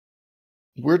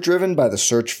We're driven by the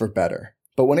search for better.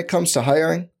 But when it comes to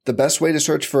hiring, the best way to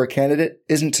search for a candidate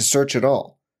isn't to search at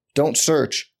all. Don't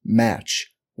search,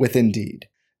 match with Indeed.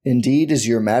 Indeed is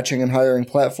your matching and hiring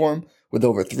platform with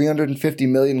over 350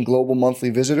 million global monthly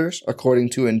visitors,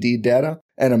 according to Indeed data,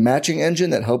 and a matching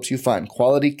engine that helps you find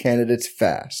quality candidates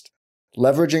fast.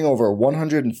 Leveraging over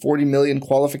 140 million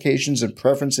qualifications and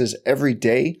preferences every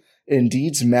day,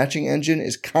 Indeed's matching engine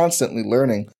is constantly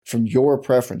learning from your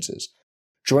preferences.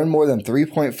 Join more than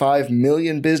 3.5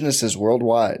 million businesses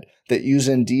worldwide that use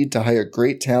Indeed to hire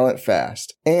great talent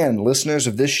fast. And listeners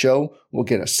of this show will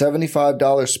get a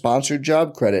 $75 sponsored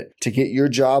job credit to get your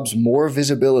jobs more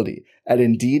visibility at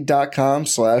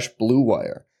Indeed.com/Blue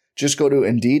Wire. Just go to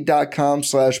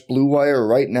Indeed.com/Blue Wire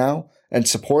right now and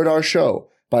support our show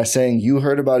by saying you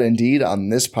heard about Indeed on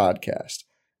this podcast.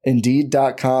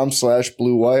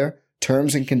 Indeed.com/Blue Wire.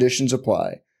 Terms and conditions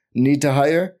apply. Need to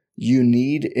hire? You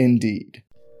need Indeed.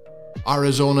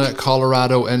 Arizona,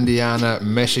 Colorado, Indiana,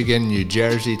 Michigan, New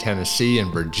Jersey, Tennessee,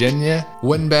 and Virginia.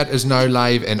 WynnBET is now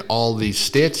live in all these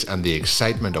states, and the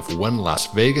excitement of Wynn Las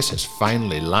Vegas has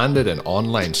finally landed in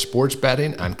online sports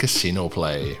betting and casino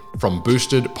play. From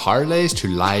boosted parlays to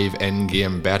live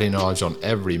in-game betting odds on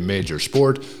every major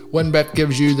sport, WynnBET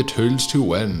gives you the tools to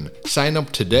win. Sign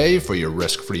up today for your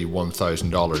risk-free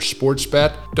 $1,000 sports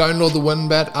bet. Download the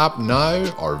WynnBET app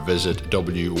now or visit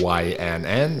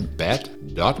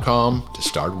wynnbet.com to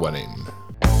start winning.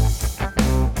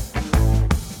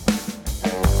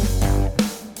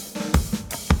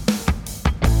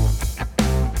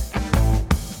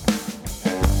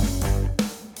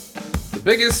 The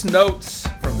biggest notes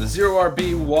from the Zero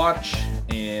RB watch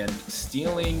and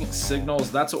stealing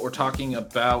signals. That's what we're talking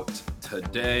about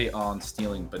today on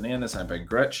Stealing Bananas. I'm Ben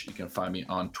Gretsch. You can find me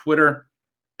on Twitter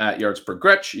at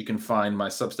YardsPerGretsch. You can find my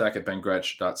Substack at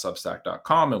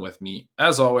bengretsch.substack.com. And with me,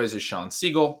 as always, is Sean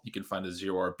Siegel. You can find the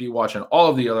Zero RB watch and all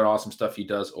of the other awesome stuff he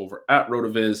does over at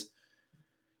RotoViz.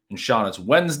 And Sean, it's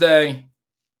Wednesday.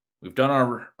 We've done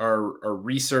our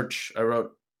research. I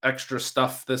wrote extra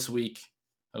stuff this week.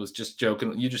 I was just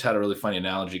joking. You just had a really funny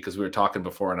analogy because we were talking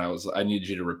before, and I needed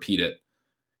you to repeat it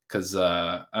because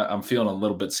I'm feeling a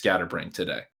little bit scatterbrained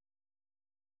today.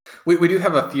 We do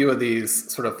have a few of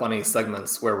these sort of funny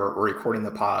segments where we're recording the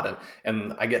pod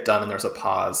and I get done and there's a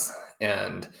pause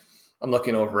and I'm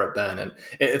looking over at Ben, and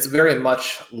it's very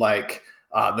much like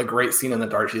the great scene in the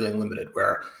Darjeeling Limited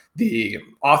where the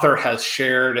author has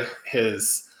shared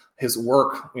his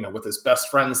work, with his best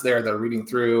friends there. They're reading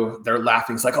through, they're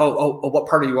laughing. It's like, oh, what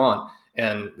part are you on?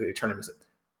 And they turn to him and say,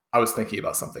 I was thinking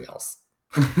about something else.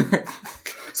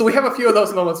 So we have a few of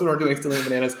those moments when we're doing Stealing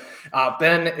Bananas.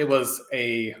 Ben, it was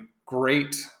a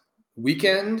great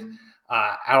weekend.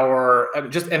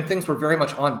 And things were very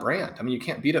much on brand. I mean, you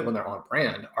can't beat it when they're on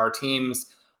brand. Our teams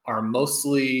are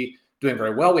mostly doing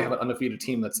very well. We have an undefeated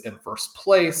team that's in first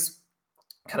place,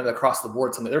 kind of across the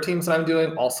board. Some of their teams that I'm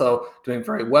doing also doing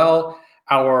very well.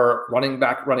 Our running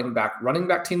back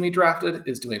team we drafted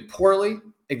is doing poorly,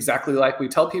 exactly like we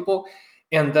tell people.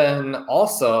 And then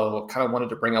also kind of wanted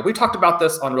to bring up, we talked about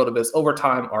this on RotoViz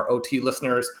Overtime. Our OT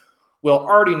listeners will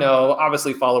already know.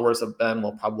 Obviously, followers of Ben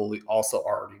will probably also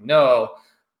already know.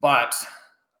 But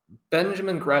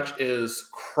Benjamin Gretsch is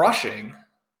crushing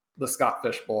the Scott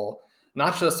Fish Bowl,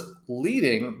 not just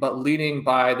leading, but leading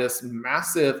by this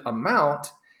massive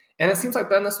amount. And it seems like,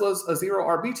 Ben, this was a zero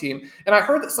RB team. And I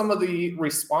heard that some of the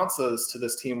responses to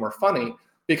this team were funny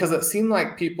because it seemed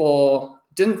like people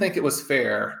didn't think it was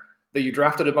fair that you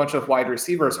drafted a bunch of wide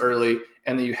receivers early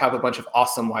and that you have a bunch of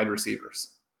awesome wide receivers.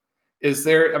 Is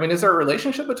there a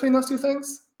relationship between those two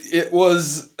things? It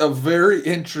was a very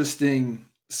interesting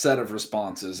set of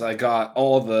responses. I got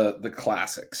all the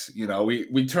classics.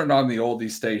 We turned on the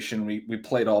oldies station. We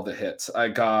played all the hits. I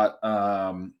got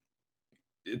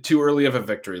too early of a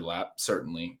victory lap,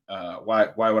 certainly.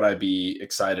 Why would I be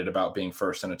excited about being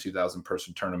first in a 2,000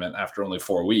 person tournament after only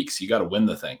 4 weeks? You got to win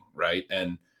the thing, right?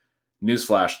 And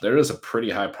newsflash, there is a pretty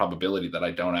high probability that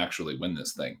I don't actually win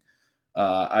this thing.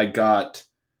 I got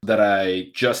that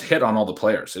I just hit on all the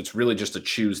players. It's really just a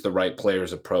choose the right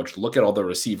players approach. Look at all the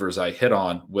receivers I hit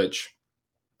on, which,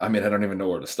 I don't even know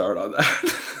where to start on that.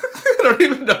 I don't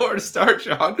even know where to start,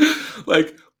 Sean.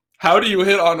 Like, how do you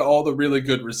hit on all the really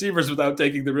good receivers without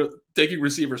taking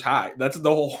receivers high? That's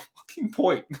the whole fucking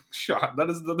point, Sean.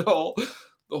 That is the whole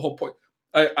point.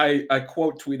 I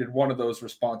quote tweeted one of those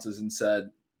responses and said,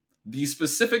 the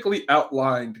specifically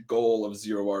outlined goal of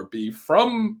Zero RB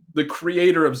from the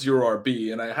creator of Zero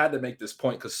RB, and I had to make this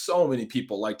point because so many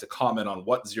people like to comment on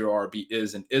what Zero RB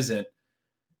is and isn't,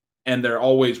 and they're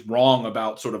always wrong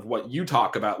about sort of what you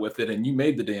talk about with it, and you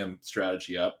made the damn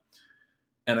strategy up.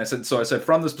 And I said,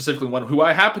 from the specifically one who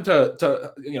I happen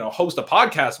to host a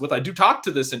podcast with, I do talk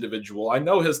to this individual. I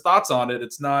know his thoughts on it.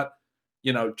 It's not,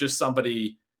 just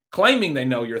somebody claiming they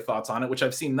know your thoughts on it, which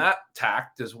I've seen that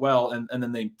tact as well. And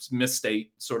then they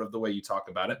misstate sort of the way you talk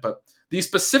about it. But the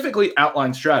specifically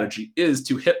outlined strategy is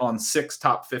to hit on 6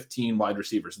 top 15 wide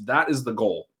receivers. That is the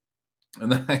goal. And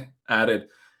then I added,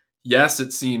 yes,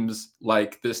 it seems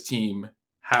like this team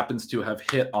happens to have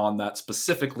hit on that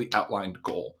specifically outlined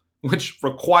goal, which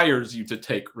requires you to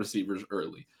take receivers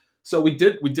early. So we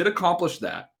did accomplish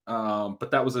that.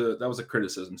 But that was a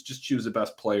criticism. Just choose the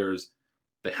best players.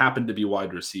 They happen to be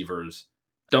wide receivers.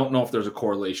 Don't know if there's a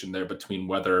correlation there between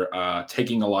whether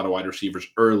taking a lot of wide receivers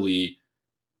early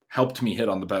helped me hit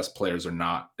on the best players or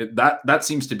not. That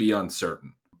seems to be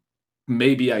uncertain.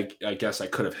 Maybe I guess I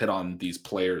could have hit on these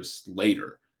players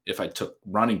later if I took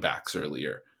running backs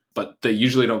earlier, but they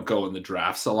usually don't go in the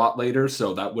drafts a lot later,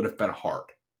 so that would have been hard.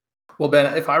 Well,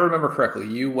 Ben, if I remember correctly,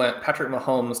 you went Patrick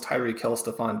Mahomes, Tyreek Hill,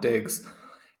 Stephon Diggs.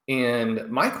 And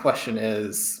my question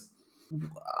is,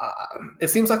 it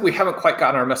seems like we haven't quite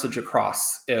gotten our message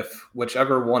across if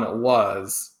whichever one it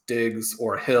was, Diggs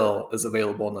or Hill, is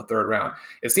available in the 3rd round.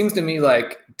 It seems to me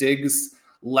like Diggs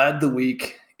led the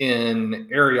week in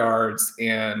air yards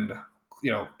and,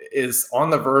 is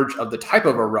on the verge of the type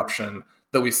of eruption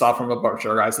that we saw from a bunch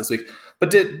of guys this week.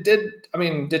 But did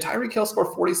Tyreek Hill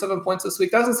score 47 points this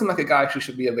week? That doesn't seem like a guy who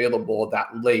should be available that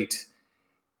late,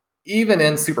 even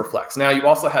in Superflex. Now, you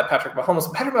also had Patrick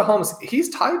Mahomes. Patrick Mahomes, he's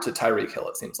tied to Tyreek Hill,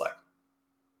 it seems like.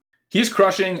 He's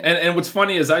crushing. And what's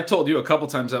funny is I told you a couple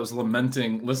times I was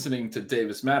lamenting listening to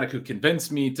Davis Maddock, who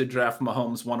convinced me to draft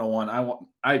Mahomes 101.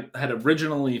 I had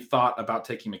originally thought about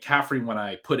taking McCaffrey when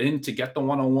I put in to get the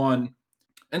 101.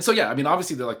 And so, yeah,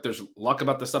 obviously there's luck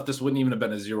about this stuff. This wouldn't even have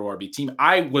been a 0 RB team.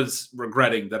 I was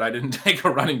regretting that I didn't take a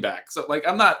running back. So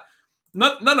I'm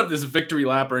none of this victory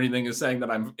lap or anything is saying that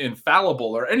I'm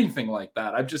infallible or anything like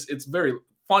that. It's very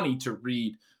funny to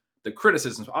read the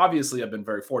criticisms. Obviously, I've been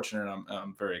very fortunate.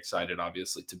 I'm very excited,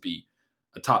 obviously, to be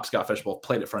a top Scott Fish Bowl.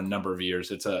 Played it for a number of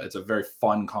years. It's a very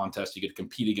fun contest. You get to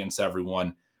compete against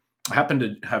everyone. I happen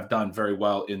to have done very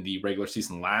well in the regular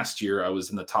season last year. I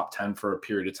was in the top 10 for a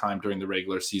period of time during the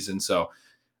regular season. So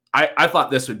I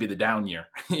thought this would be the down year.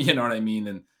 You know what I mean?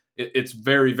 And it's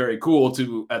very, very cool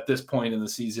to, at this point in the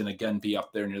season, again, be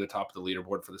up there near the top of the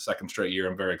leaderboard for the 2nd straight year.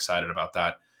 I'm very excited about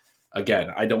that.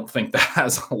 Again, I don't think that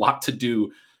has a lot to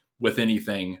do with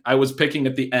anything. I was picking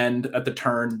at the end, at the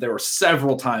turn. There were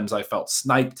several times I felt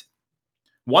sniped.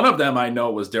 One of them I know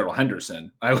was Darrell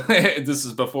Henderson. This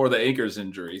is before the Akers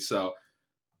injury. So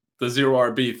the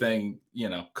 0 RB thing,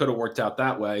 could have worked out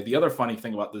that way. The other funny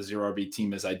thing about the 0 RB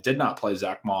team is I did not play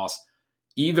Zach Moss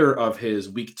either of his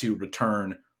week 2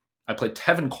 return. I played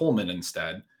Tevin Coleman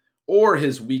instead, or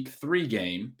his week 3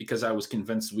 game, because I was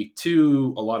convinced week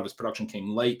 2, a lot of his production came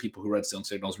late. People who read Stealing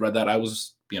Signals read that. I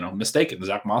was, mistaken.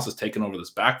 Zach Moss has taken over this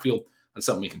backfield. That's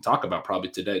something we can talk about probably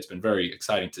today. It's been very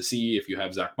exciting to see if you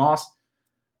have Zach Moss.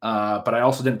 But I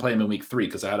also didn't play him in week 3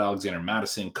 because I had Alexander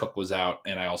Madison, Cook was out,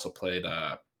 and I also played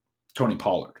Tony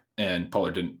Pollard. And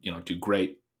Pollard didn't, do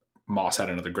great. Moss had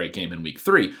another great game in week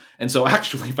 3. And so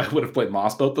actually, if I would have played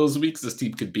Moss both those weeks, this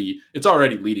team it's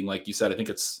already leading, like you said. I think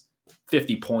it's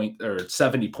 70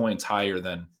 points higher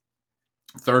than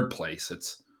 3rd place.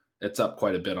 It's up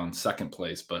quite a bit on 2nd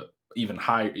place, but even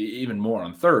more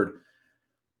on 3rd.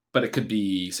 But it could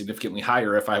be significantly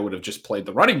higher if I would have just played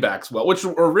the running backs well, which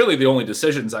are really the only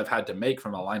decisions I've had to make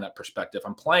from a lineup perspective.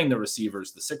 I'm playing the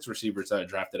receivers, the 6 receivers that I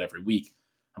drafted every week.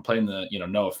 I'm playing the,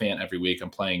 Noah Fant every week. I'm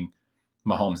playing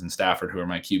Mahomes and Stafford, who are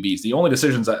my QBs. The only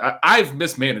decisions I've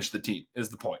mismanaged the team is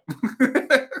the point.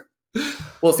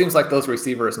 Well, it seems like those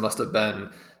receivers must have been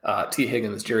T.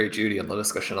 Higgins, Jerry Jeudy, and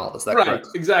Laviska Shenault. Is that correct?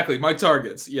 Right, exactly. My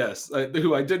targets, yes,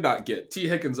 who I did not get. T.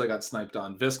 Higgins I got sniped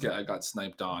on. Viska I got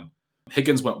sniped on.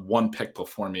 Higgins went 1 pick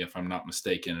before me, if I'm not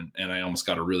mistaken, and I almost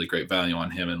got a really great value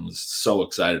on him and was so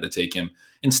excited to take him.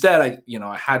 Instead,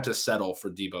 I had to settle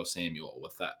for Deebo Samuel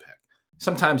with that pick.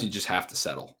 Sometimes you just have to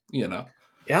settle,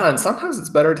 Yeah, and sometimes it's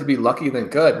better to be lucky than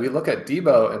good. We look at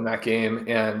Deebo in that game,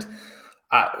 and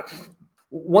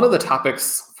one of the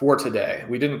topics for today,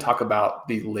 we didn't talk about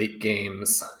the late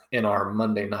games in our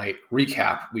Monday night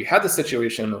recap. We had the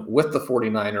situation with the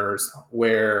 49ers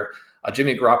where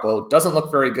Jimmy Garoppolo doesn't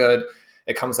look very good.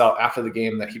 It comes out after the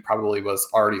game that he probably was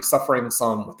already suffering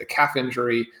some with the calf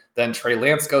injury. Then Trey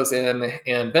Lance goes in,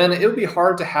 and Ben, it would be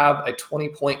hard to have a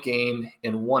 20-point game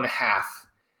in 1 half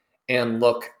and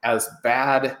look as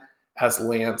bad as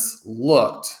Lance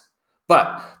looked.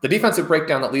 But the defensive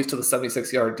breakdown that leads to the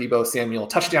 76-yard Deebo Samuel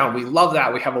touchdown, we love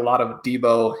that. We have a lot of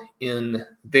Deebo in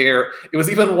there. It was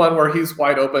even one where he's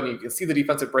wide open. You can see the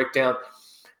defensive breakdown.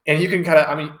 And you can kind of,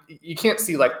 I mean, you can't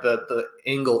see like the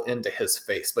angle into his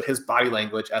face, but his body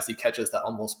language as he catches that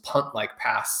almost punt-like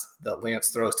pass that Lance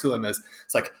throws to him is,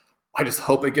 it's like, I just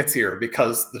hope it gets here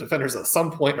because the defenders at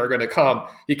some point are going to come.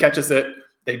 He catches it.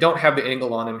 They don't have the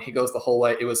angle on him. He goes the whole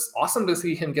way. It was awesome to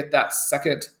see him get that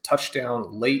second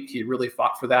touchdown late. He really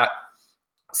fought for that.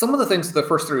 Some of the things the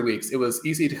first 3 weeks, it was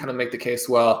easy to kind of make the case,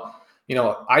 well, you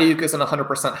know, Ayuk isn't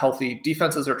 100% healthy.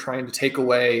 Defenses are trying to take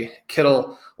away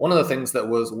Kittle. One of the things that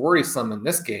was worrisome in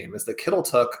this game is that Kittle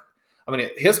took, I mean,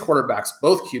 his quarterbacks,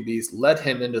 both QBs, led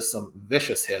him into some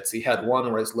vicious hits. He had one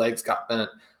where his legs got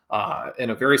bent in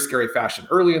a very scary fashion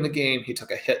early in the game. He took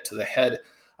a hit to the head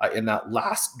in that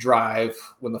last drive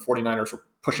when the 49ers were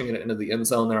pushing it into the end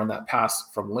zone there on that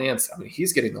pass from Lance. I mean,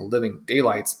 he's getting the living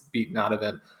daylights beaten out of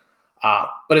him.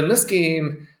 But in this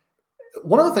game,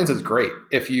 one of the things that's great,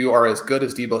 if you are as good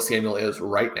as Deebo Samuel is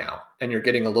right now, and you're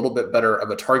getting a little bit better of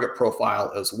a target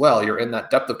profile as well, you're in that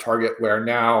depth of target where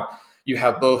now you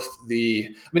have both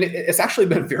it's actually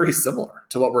been very similar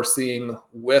to what we're seeing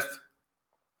with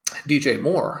DJ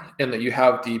Moore in that you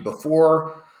have the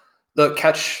before the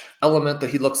catch element that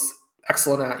he looks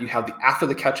excellent at. You have the after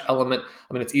the catch element.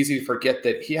 I mean, it's easy to forget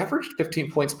that he averaged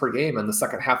 15 points per game in the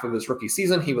second half of his rookie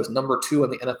season. He was number 2 in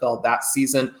the NFL that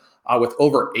season with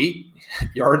over 8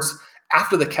 yards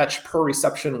after the catch per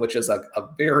reception, which is a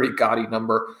very gaudy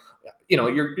number. You know,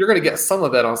 you're going to get some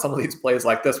of it on some of these plays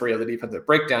like this where you have the defensive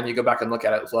breakdown. You go back and look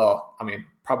at it as well. I mean,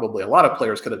 probably a lot of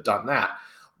players could have done that.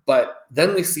 But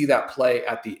then we see that play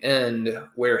at the end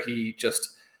where he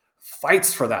just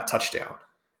fights for that touchdown.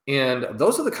 And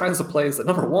those are the kinds of plays that,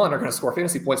 number one, are going to score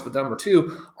fantasy points, but number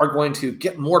two, are going to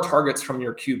get more targets from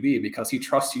your QB because he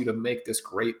trusts you to make this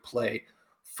great play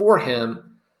for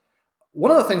him.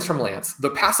 One of the things from Lance, the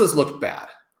passes looked bad,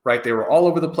 right? They were all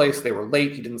over the place. They were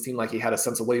late. He didn't seem like he had a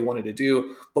sense of what he wanted to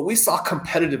do, but we saw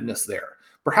competitiveness there,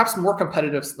 perhaps more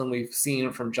competitive than we've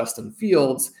seen from Justin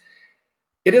Fields.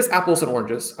 It is apples and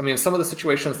oranges. I mean, some of the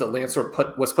situations that Lance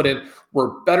was put in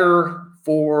were better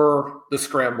for the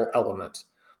scramble element.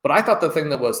 But I thought the thing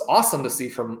that was awesome to see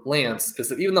from Lance is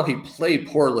that even though he played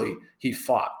poorly, he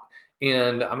fought.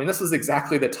 And I mean, this is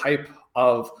exactly the type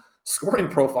of scoring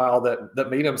profile that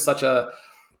made him such a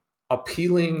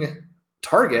appealing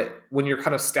target when you're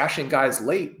kind of stashing guys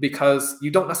late, because you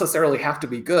don't necessarily have to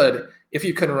be good if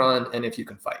you can run and if you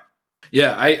can fight.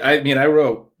 Yeah, I mean, I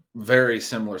wrote very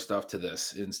similar stuff to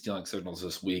this in Stealing Signals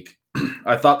this week.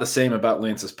 I thought the same about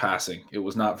Lance's passing. It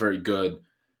was not very good,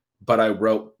 but I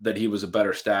wrote that he was a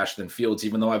better stash than Fields,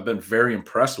 even though I've been very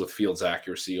impressed with Fields'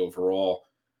 accuracy overall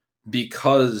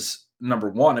because, number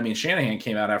one, I mean, Shanahan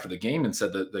came out after the game and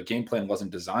said that the game plan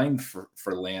wasn't designed for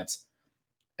Lance,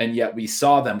 and yet we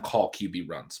saw them call QB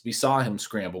runs. We saw him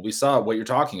scramble. We saw what you're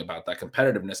talking about, that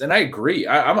competitiveness. And I agree.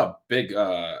 I've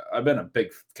been a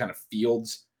big kind of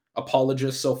Fields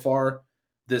apologist so far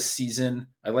this season.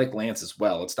 I like Lance as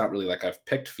well. It's not really like I've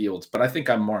picked Fields, but I think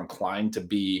I'm more inclined to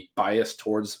be biased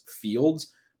towards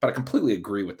Fields. But I completely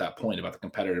agree with that point about the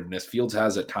competitiveness. Fields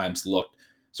has at times looked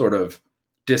sort of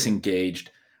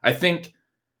disengaged. I think,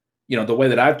 you know, the way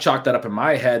that I've chalked that up in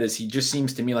my head is he just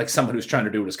seems to me like someone who's trying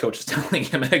to do what his coach is telling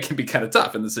him, and it can be kind of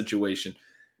tough in the situation.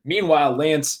 Meanwhile,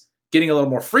 Lance getting a little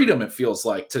more freedom, it feels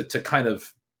like, to kind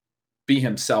of be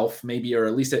himself, maybe, or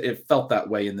at least it felt that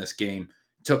way in this game.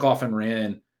 Took off and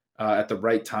ran at the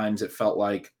right times, it felt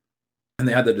like. And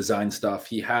they had the design stuff.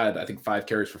 He had, I think, 5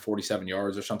 carries for 47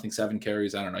 yards or something, 7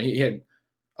 carries. I don't know. He had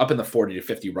up in the 40 to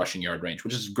 50 rushing yard range,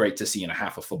 which is great to see in a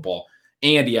half of football.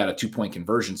 And he had a 2-point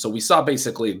conversion. So we saw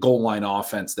basically a goal line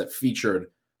offense that featured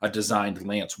a designed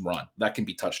Lance run. That can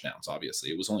be touchdowns,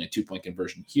 obviously. It was only a 2-point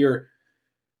conversion here.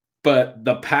 But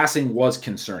the passing was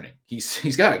concerning.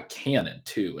 He's got a cannon,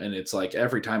 too. And it's like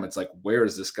every time it's like, where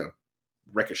is this going to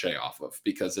ricochet off of?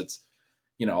 Because it's,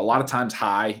 you know, a lot of times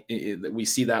high. We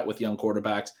see that with young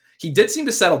quarterbacks. He did seem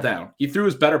to settle down. He threw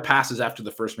his better passes after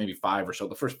the first maybe 5 or so.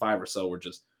 The first 5 or so were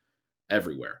just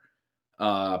everywhere.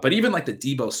 But even like the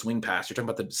Deebo swing pass, you're talking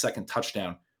about the second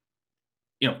touchdown,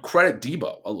 you know, credit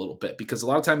Deebo a little bit, because a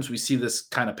lot of times we see this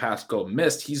kind of pass go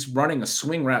missed. He's running a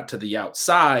swing route to the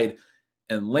outside,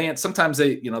 and Lance, sometimes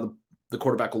the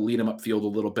quarterback will lead him upfield a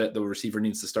little bit. The receiver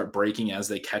needs to start breaking as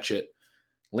they catch it.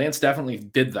 Lance definitely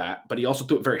did that, but he also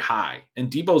threw it very high. And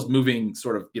Deebo's moving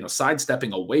sort of, you know,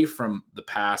 sidestepping away from the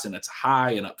pass, and it's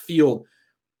high and upfield.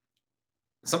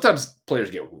 Sometimes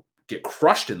players get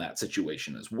crushed in that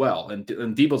situation as well. And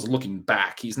Deebo's looking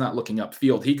back. He's not looking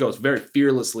upfield. He goes very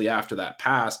fearlessly after that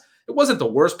pass. It wasn't the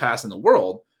worst pass in the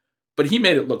world, but he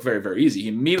made it look very, very easy. He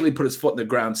immediately put his foot in the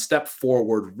ground, stepped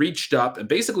forward, reached up, and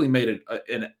basically made it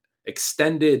an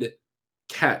extended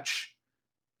catch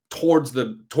towards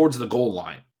the goal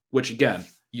line, which again,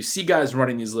 you see guys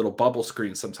running these little bubble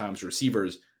screens sometimes,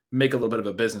 receivers make a little bit of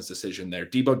a business decision there.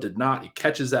 Debo did not. He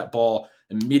catches that ball,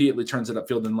 immediately turns it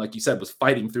upfield, and like you said, was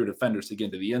fighting through defenders to get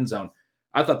into the end zone.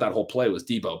 I thought that whole play was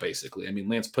Debo, basically. I mean,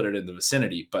 Lance put it in the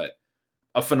vicinity, but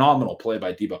a phenomenal play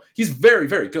by Debo. He's very,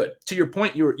 very good. To your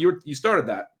point, you started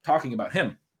that talking about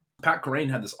him. Pat Kerrane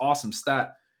had this awesome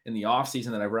stat in the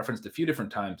offseason that I've referenced a few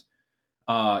different times.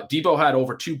 Debo had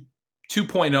over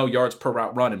 2.0 yards per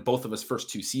route run in both of his first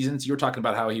 2 seasons. You were talking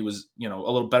about how he was, a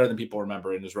little better than people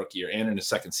remember in his rookie year and in his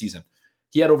second season.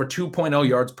 He had over 2.0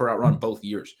 yards per route run both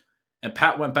years. And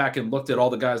Pat went back and looked at all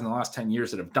the guys in the last 10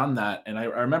 years that have done that. And I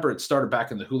remember it started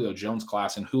back in the Julio Jones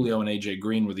class, and Julio and AJ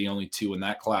Green were the only 2 in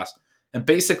that class. And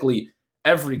basically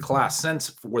every class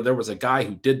since where there was a guy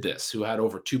who did this, who had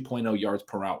over 2.0 yards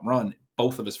per route run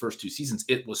both of his first 2 seasons,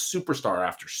 it was superstar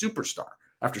after superstar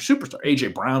after superstar.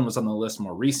 AJ Brown was on the list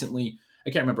more recently.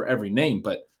 I can't remember every name,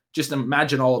 but just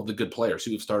imagine all of the good players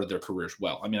who have started their careers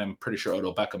well. I mean, I'm pretty sure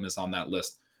Odell Beckham is on that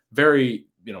list. Very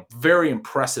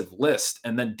impressive list.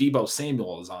 And then Debo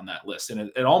Samuel is on that list.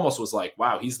 And it almost was like,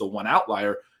 wow, he's the one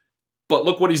outlier. But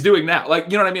look what he's doing now. Like,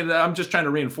 you know what I mean? I'm just trying to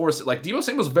reinforce it. Like, Debo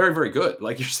Samuel's very, very good,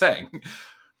 like you're saying.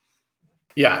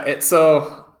 Yeah.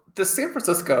 So the San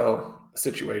Francisco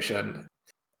situation,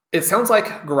 it sounds like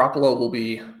Garoppolo will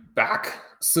be back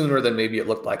sooner than maybe it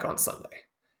looked like on Sunday.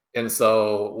 And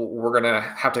so we're going to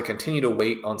have to continue to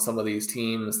wait on some of these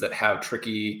teams that have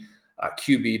tricky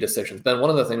QB decisions. Ben, one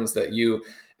of the things that you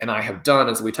and I have done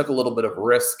is we took a little bit of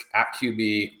risk at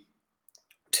QB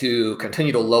to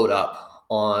continue to load up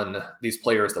on these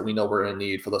players that we know we're going to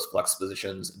need for those flex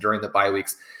positions during the bye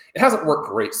weeks. It hasn't worked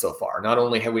great so far. Not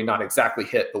only have we not exactly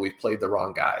hit, but we've played the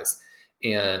wrong guys.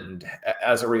 And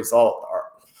as a result,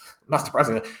 not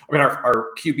surprisingly,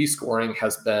 our QB scoring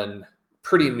has been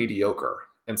pretty mediocre.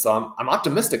 And so I'm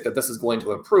optimistic that this is going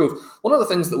to improve. One of the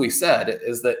things that we said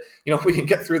is that, if we can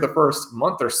get through the first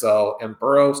month or so and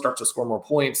Burrow starts to score more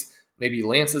points, maybe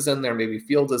Lance is in there, maybe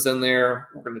Fields is in there,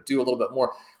 we're going to do a little bit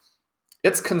more.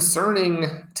 It's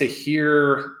concerning to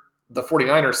hear the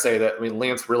 49ers say that,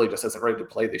 Lance really just isn't ready to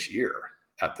play this year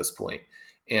at this point,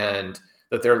 and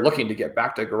that they're looking to get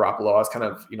back to Garoppolo. I was kind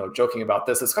of, joking about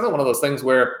this. It's kind of one of those things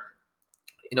where,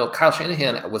 Kyle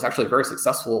Shanahan was actually very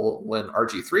successful when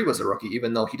RG3 was a rookie,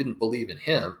 even though he didn't believe in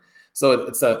him. So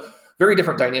it's a very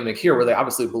different dynamic here where they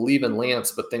obviously believe in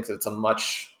Lance, but think that it's a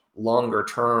much longer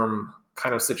term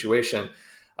kind of situation.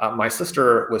 My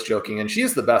sister was joking, and she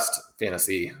is the best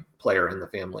fantasy player in the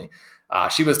family.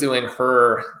 She was doing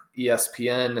her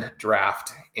ESPN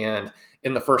draft, and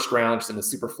in the first round, just in the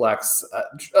super flex,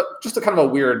 just a kind of a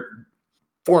weird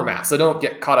format. So don't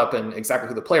get caught up in exactly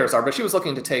who the players are, but she was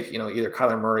looking to take, either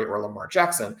Kyler Murray or Lamar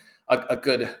Jackson, a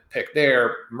good pick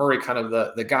there. Murray kind of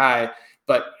the guy,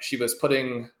 but she was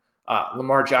putting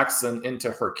Lamar Jackson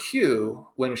into her queue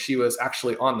when she was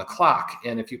actually on the clock.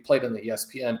 And if you played in the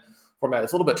ESPN format,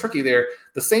 it's a little bit tricky there.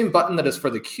 The same button that is for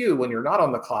the queue when you're not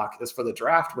on the clock is for the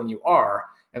draft when you are.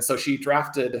 And so she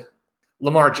drafted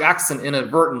Lamar Jackson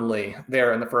inadvertently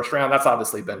there in the first round. That's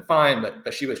obviously been fine,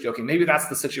 but she was joking. Maybe that's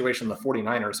the situation the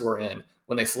 49ers were in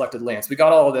when they selected Lance. We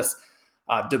got all of this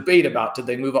debate about, did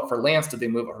they move up for Lance? Did they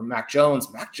move up for Mac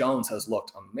Jones? Mac Jones has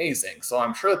looked amazing. So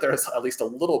I'm sure that there's at least a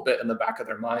little bit in the back of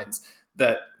their minds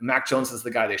that Mac Jones is the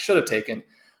guy they should have taken.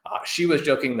 She was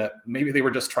joking that maybe they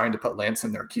were just trying to put Lance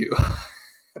in their queue.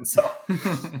 And so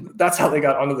that's how they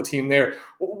got onto the team there.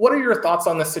 What are your thoughts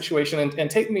on this situation?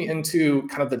 And take me into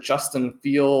kind of the Justin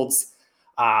Fields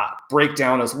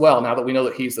breakdown as well, now that we know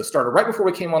that he's the starter. Right before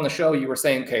we came on the show, you were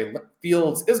saying, okay,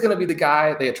 Fields is going to be the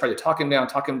guy. They had tried to talk him down.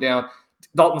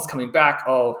 Dalton's coming back.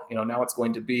 Now it's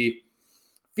going to be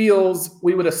Fields.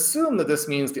 We would assume that this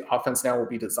means the offense now will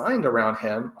be designed around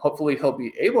him. Hopefully he'll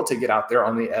be able to get out there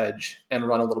on the edge and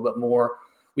run a little bit more.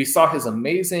 We saw his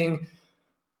amazing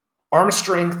arm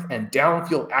strength and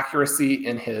downfield accuracy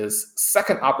in his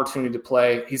second opportunity to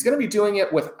play. He's going to be doing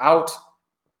it without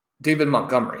David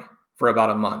Montgomery for about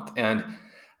a month. And,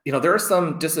 there are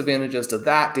some disadvantages to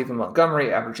that. David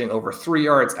Montgomery averaging over 3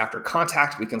 yards after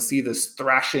contact. We can see this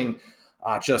thrashing,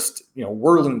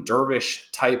 whirling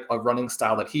dervish type of running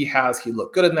style that he has. He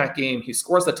looked good in that game. He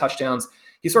scores the touchdowns.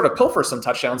 He sort of pilfers some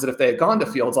touchdowns that if they had gone to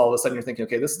Fields, all of a sudden you're thinking,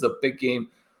 okay, this is a big game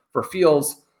for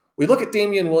Fields. We look at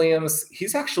Damian Williams.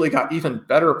 He's actually got even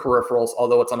better peripherals,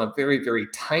 although it's on a very, very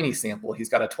tiny sample. He's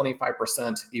got a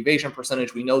 25% evasion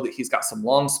percentage. We know that he's got some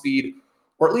long speed,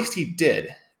 or at least he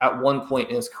did at one point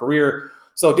in his career.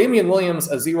 So Damian Williams,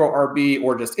 a 0 RB,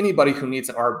 or just anybody who needs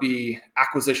an RB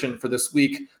acquisition for this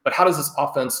week. But how does this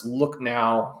offense look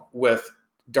now with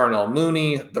Darnell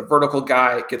Mooney, the vertical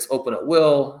guy, gets open at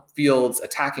will, Fields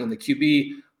attacking the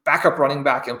QB, backup running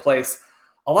back in place?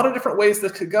 A lot of different ways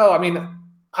this could go. I mean,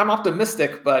 I'm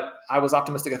optimistic, but I was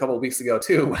optimistic a couple of weeks ago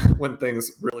too when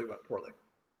things really went poorly.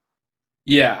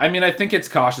 Yeah, I mean, I think it's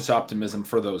cautious optimism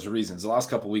for those reasons. The last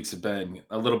couple of weeks have been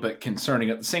a little bit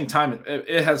concerning. At the same time,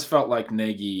 it has felt like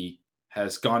Nagy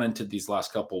has gone into these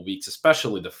last couple of weeks,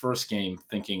 especially the first game,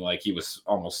 thinking like he was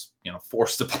almost,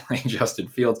 forced to play Justin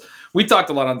Fields. We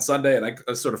talked a lot on Sunday, and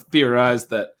I sort of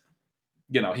theorized that,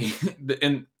 he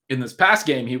in this past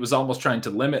game, he was almost trying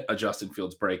to limit a Justin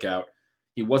Fields breakout.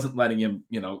 He wasn't letting him,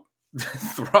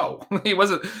 throw. He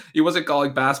wasn't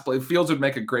calling pass play. Fields would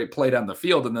make a great play down the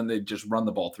field, and then they'd just run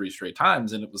the ball 3 straight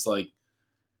times. And it was like,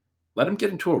 let him get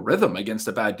into a rhythm against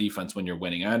a bad defense when you're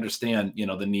winning. I understand,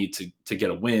 the need to get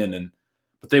a win.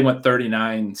 But they went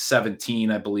 39-17,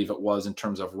 I believe it was, in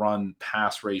terms of run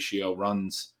pass ratio,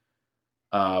 runs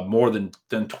more than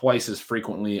twice as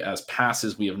frequently as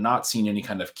passes. We have not seen any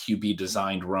kind of QB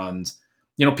designed runs.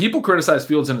 People criticize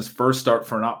Fields in his first start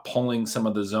for not pulling some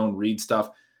of the zone read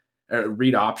stuff.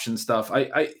 Read option stuff.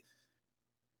 I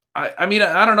mean,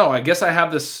 I don't know. I guess I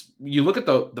have this. You look at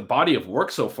the body of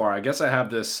work so far. I guess I have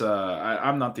this.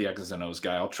 I'm not the X's and O's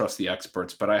guy. I'll trust the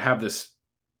experts, but I have this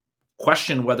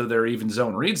question whether they're even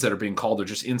zone reads that are being called or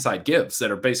just inside gives that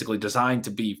are basically designed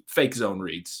to be fake zone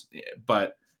reads.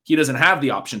 But he doesn't have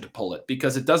the option to pull it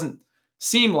because it doesn't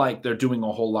seem like they're doing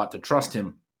a whole lot to trust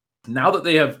him. Now that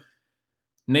they have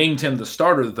named him the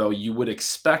starter, though, you would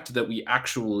expect that we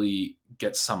actually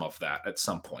get some of that at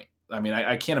some point. I mean,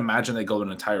 I can't imagine they go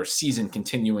an entire season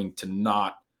continuing to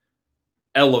not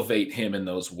elevate him in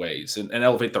those ways and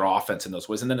elevate their offense in those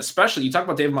ways. And then especially, you talk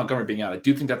about David Montgomery being out. I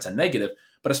do think that's a negative,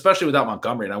 but especially without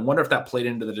Montgomery. And I wonder if that played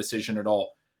into the decision at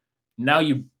all. Now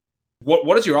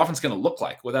what is your offense going to look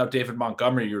like without David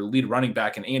Montgomery, your lead running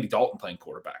back, and Andy Dalton playing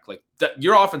quarterback? Like that,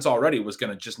 your offense already was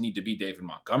going to just need to be David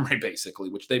Montgomery, basically,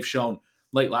 which they've shown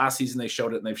late last season. They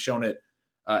showed it, and they've shown it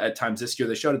at times this year.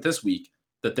 They showed it this week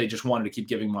that they just wanted to keep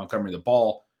giving Montgomery the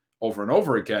ball over and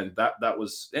over again. That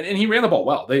was, and he ran the ball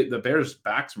well. The Bears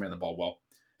backs ran the ball well,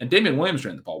 and Damian Williams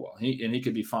ran the ball well. He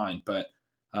could be fine, but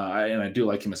I do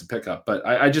like him as a pickup. But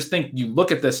I just think you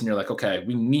look at this and you're like, okay,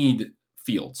 we need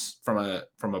Fields from a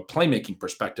playmaking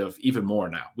perspective even more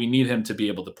now. We need him to be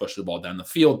able to push the ball down the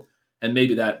field, and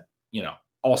maybe that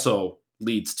also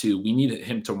leads to we need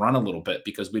him to run a little bit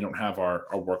because we don't have our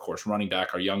workhorse running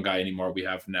back, our young guy anymore. We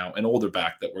have now an older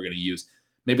back that we're going to use.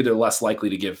 Maybe they're less likely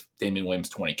to give Damian Williams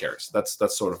 20 carries.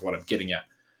 That's sort of what I'm getting at.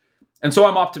 And so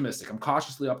I'm optimistic. I'm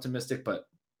cautiously optimistic, but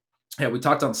yeah, we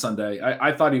talked on Sunday.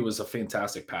 I thought he was a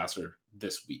fantastic passer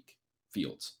this week,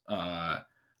 Fields.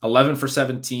 11 for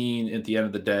 17 at the end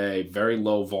of the day, very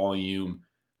low volume,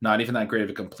 not even that great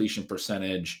of a completion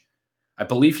percentage. I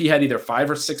believe he had either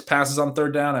 5 or 6 passes on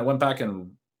third down. I went back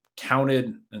and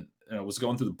counted and was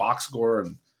going through the box score.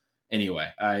 And anyway,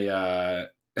 I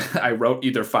wrote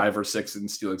either 5 or 6 in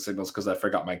stealing signals because I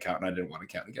forgot my count and I didn't want to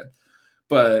count again.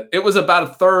 But it was about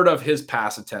a third of his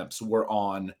pass attempts were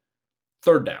on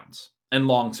third downs and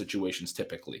long situations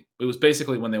typically. It was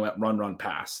basically when they went run,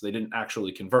 pass. They didn't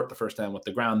actually convert the first down with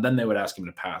the ground. Then they would ask him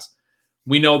to pass.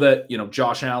 We know that,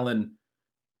 Josh Allen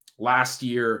last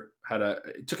year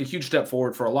took a huge step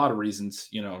forward for a lot of reasons.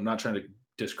 I'm not trying to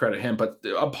discredit him, but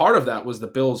a part of that was the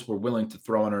Bills were willing to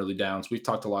throw on early downs. We've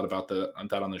talked a lot about that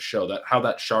on the show, that how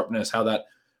that sharpness, how that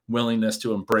willingness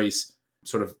to embrace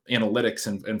sort of analytics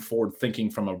and forward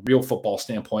thinking from a real football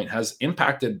standpoint has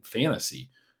impacted fantasy.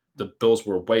 The Bills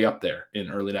were way up there in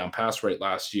early down pass rate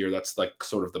last year. That's like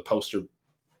sort of the poster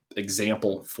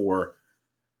example for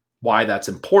why that's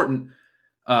important.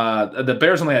 The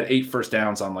Bears only had 8 first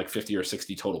downs on like 50 or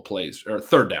 60 total plays, or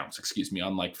third downs,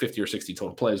 on like 50 or 60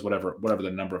 total plays, whatever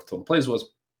the number of total plays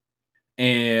was.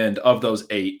 And of those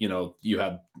 8, you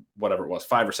had whatever it was,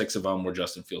 5 or 6 of them were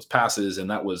Justin Fields passes. And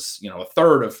that was, a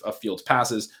third of Fields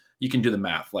passes. You can do the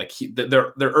math. Like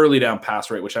their early down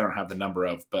pass rate, which I don't have the number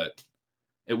of, but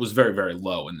it was very, very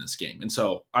low in this game. And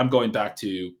so I'm going back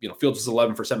to, Fields was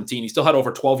 11 for 17. He still had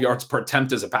over 12 yards per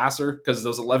attempt as a passer because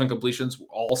those 11 completions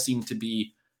all seemed to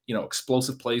be,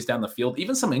 explosive plays down the field.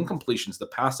 Even some incompletions. The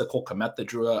pass that Cole Kmet that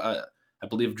drew a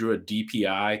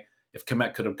DPI. If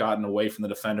Kmet could have gotten away from the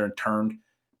defender and turned,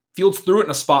 Fields threw it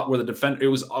in a spot where the defender, it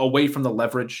was away from the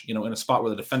leverage, in a spot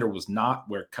where the defender was not,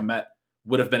 where Kmet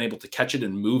would have been able to catch it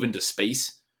and move into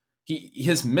space.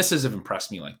 His misses have impressed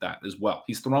me like that as well.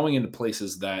 He's throwing into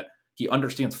places that he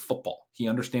understands football. He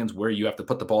understands where you have to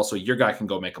put the ball so your guy can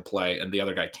go make a play and the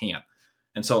other guy can't.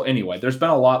 And so anyway, there's been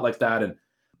a lot like that, and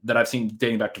that I've seen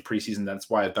dating back to preseason. That's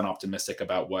why I've been optimistic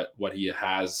about what he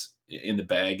has in the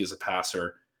bag as a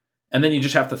passer. And then you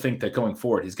just have to think that going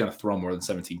forward, he's going to throw more than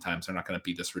 17 times. They're not going to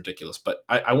be this ridiculous. But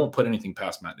I won't put anything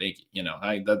past Matt Nagy.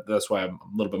 That's why I'm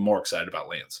a little bit more excited about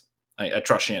Lance. I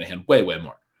trust Shanahan way, way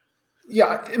more.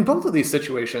 Yeah, in both of these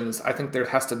situations, I think there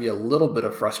has to be a little bit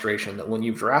of frustration that when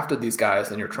you've drafted these guys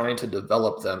and you're trying to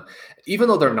develop them, even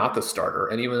though they're not the starter,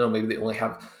 and even though maybe they only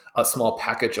have a small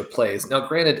package of plays. Now,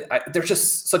 granted, there's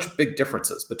just such big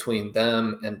differences between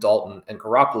them and Dalton and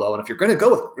Garoppolo. And if you're going to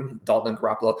go with Dalton and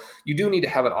Garoppolo, you do need to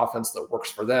have an offense that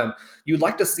works for them. You'd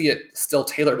like to see it still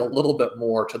tailored a little bit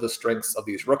more to the strengths of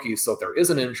these rookies. So if there is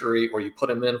an injury or you put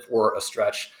them in for a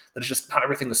stretch, that it's just not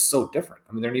everything is so different.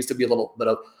 I mean, there needs to be a little bit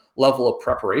of level of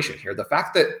preparation here. The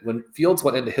fact that when Fields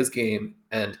went into his game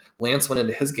and Lance went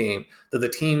into his game, that the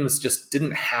teams just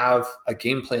didn't have a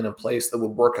game plan in place that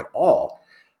would work at all.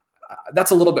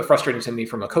 That's a little bit frustrating to me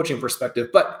from a coaching perspective,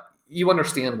 but you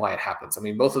understand why it happens. I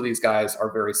mean, both of these guys are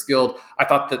very skilled. I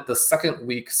thought that the second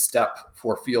week step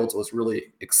for Fields was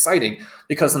really exciting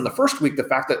because in the first week, the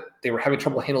fact that they were having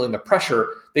trouble handling the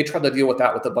pressure, they tried to deal with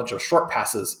that with a bunch of short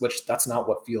passes, which that's not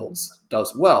what Fields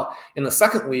does well. In the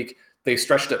second week, they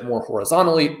stretched it more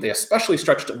horizontally. They especially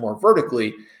stretched it more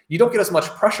vertically. You don't get as much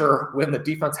pressure when the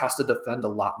defense has to defend a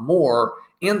lot more,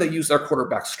 and they use their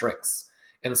quarterback strengths.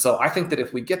 And so I think that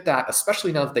if we get that,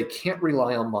 especially now that they can't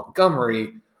rely on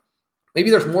Montgomery, maybe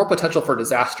there's more potential for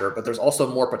disaster, but there's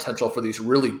also more potential for these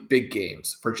really big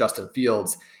games for Justin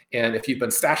Fields. And if you've been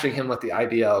stashing him with the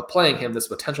idea of playing him, this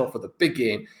potential for the big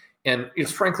game, and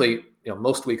frankly,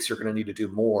 most weeks you're going to need to do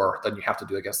more than you have to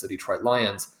do against the Detroit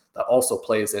Lions. That also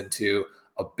plays into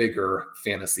a bigger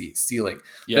fantasy ceiling.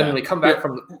 Yeah. Then when we come back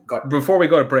before we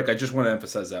go to break, I just want to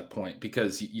emphasize that point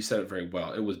because you said it very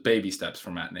well. It was baby steps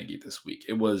for Matt Nagy this week.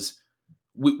 It was,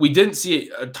 we didn't see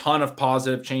a ton of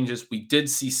positive changes. We did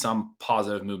see some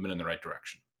positive movement in the right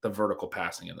direction, the vertical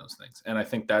passing and those things. And I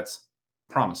think that's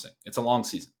promising. It's a long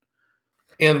season.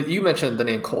 And you mentioned the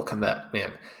name Cole Kmet,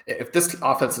 man. If this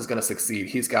offense is going to succeed,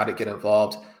 he's got to get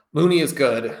involved. Mooney is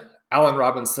good. Allen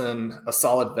Robinson, a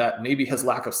solid vet. Maybe his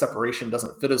lack of separation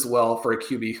doesn't fit as well for a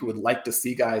QB who would like to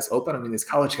see guys open. I mean, these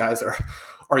college guys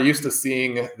are used to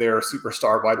seeing their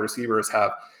superstar wide receivers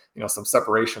have, some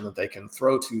separation that they can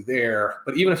throw to there.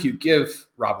 But even if you give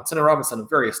Robinson, a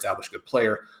very established good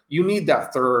player, you need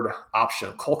that third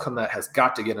option. Cole Kmet has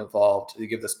got to get involved to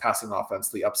give this passing offense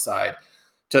the upside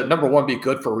to, number one, be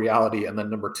good for reality, and then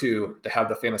number two, to have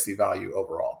the fantasy value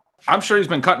overall. I'm sure he's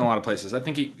been cut in a lot of places. I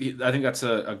think I think that's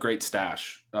a great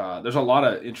stash. There's a lot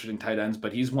of interesting tight ends,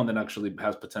 but he's one that actually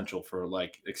has potential for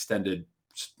like extended,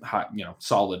 high,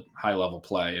 solid high level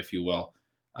play, if you will.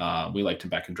 We liked him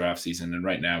back in draft season, and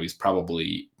right now he's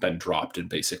probably been dropped in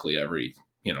basically every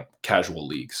casual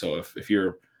league. So if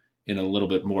you're in a little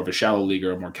bit more of a shallow league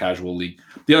or a more casual league,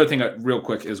 the other thing real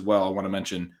quick as well, I want to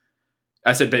mention.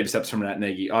 I said baby steps from Matt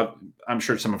Nagy. I'm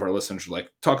sure some of our listeners are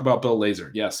like, talk about Bill Lazor.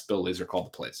 Yes, Bill Lazor called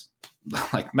the plays.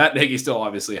 Like Matt Nagy still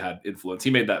obviously had influence. He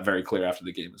made that very clear after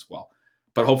the game as well.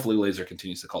 But hopefully Lazor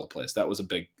continues to call the plays. That was a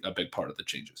big part of the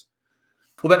changes.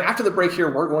 Well, then after the break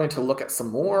here, we're going to look at some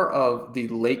more of the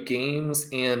late games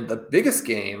and the biggest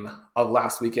game of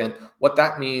last weekend, what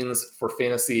that means for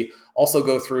fantasy. Also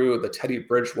go through the Teddy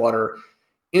Bridgewater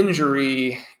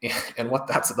injury and what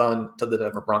that's done to the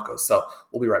Denver Broncos. So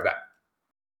we'll be right back.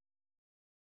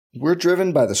 We're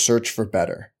driven by the search for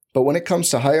better. But when it comes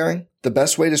to hiring, the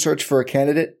best way to search for a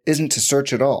candidate isn't to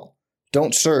search at all.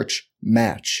 Don't search,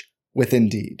 match with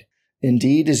Indeed.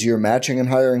 Indeed is your matching and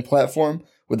hiring platform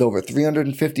with over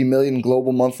 350 million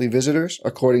global monthly visitors,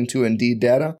 according to Indeed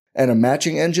data, and a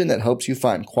matching engine that helps you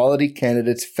find quality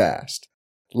candidates fast.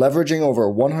 Leveraging over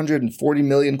 140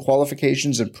 million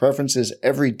qualifications and preferences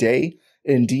every day,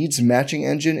 Indeed's matching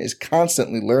engine is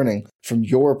constantly learning from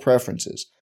your preferences.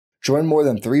 Join more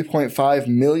than 3.5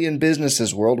 million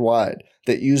businesses worldwide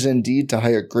that use Indeed to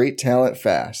hire great talent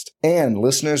fast. And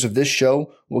listeners of this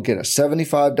show will get a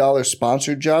 $75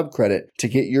 sponsored job credit to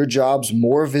get your jobs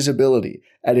more visibility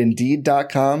at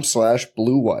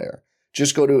Indeed.com/Blue Wire.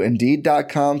 Just go to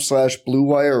Indeed.com/Blue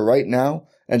Wire right now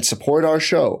and support our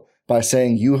show by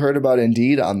saying you heard about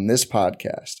Indeed on this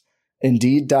podcast.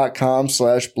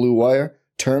 Indeed.com/Blue Wire.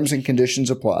 Terms and conditions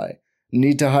apply.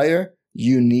 Need to hire?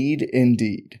 You need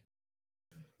Indeed.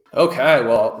 Okay,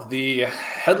 well, the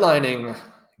headlining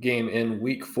game in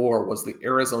week 4 was the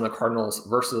Arizona Cardinals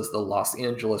versus the Los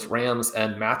Angeles Rams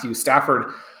and Matthew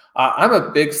Stafford. I'm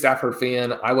a big Stafford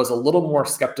fan. I was a little more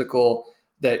skeptical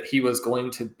that he was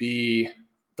going to be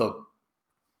the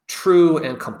true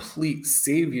and complete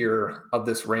savior of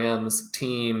this Rams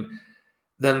team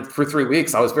then for 3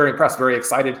 weeks, I was very impressed, very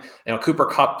excited. Cooper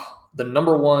Kupp, the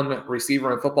number one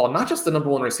receiver in football, not just the number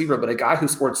one receiver, but a guy who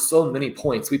scored so many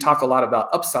points. We talked a lot about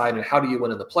upside and how do you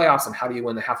win in the playoffs and how do you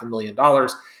win the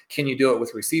 $500,000? Can you do it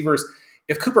with receivers?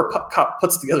 If Cooper Kupp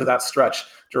puts together that stretch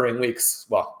during weeks,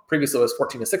 well, previously it was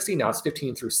 14 to 16, now it's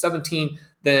 15 through 17,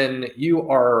 then you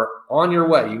are on your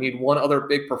way. You need one other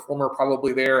big performer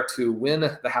probably there to win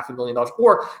the $500,000,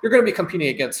 or you're going to be competing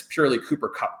against purely Cooper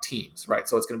Kupp teams, right?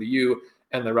 So it's going to be you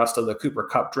and the rest of the Cooper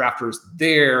Kupp drafters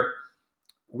there.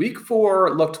 Week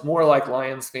 4 looked more like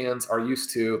Lions fans are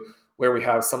used to, where we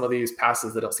have some of these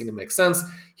passes that don't seem to make sense.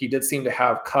 He did seem to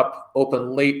have Kupp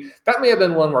open late. That may have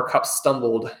been one where Kupp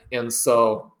stumbled, and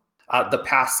so the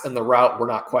pass and the route were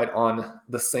not quite on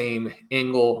the same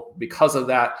angle because of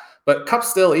that. But Kupp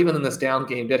still, even in this down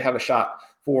game, did have a shot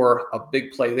for a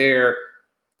big play there.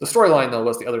 The storyline, though,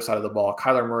 was the other side of the ball.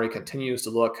 Kyler Murray continues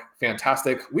to look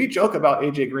fantastic. We joke about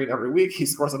A.J. Green every week. He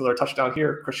scores another touchdown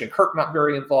here. Christian Kirk not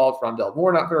very involved. Rondale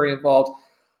Moore not very involved.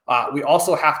 We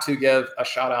also have to give a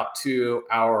shout out to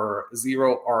our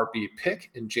 0 RB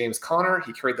pick in James Conner.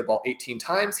 He carried the ball 18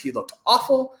 times. He looked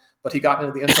awful, but he got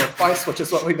into the end zone twice, which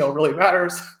is what we know really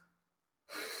matters.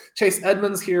 Chase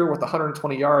Edmonds here with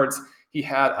 120 yards. He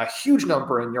had a huge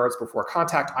number in yards before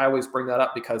contact. I always bring that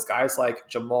up because guys like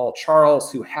Jamal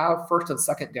Charles, who have first and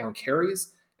second down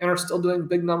carries and are still doing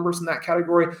big numbers in that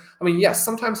category. I mean, yes,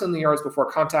 sometimes in the yards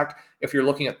before contact, if you're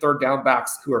looking at third down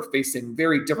backs who are facing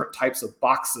very different types of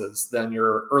boxes than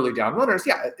your early down runners,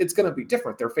 yeah, it's going to be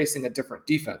different. They're facing a different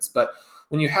defense. But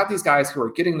when you have these guys who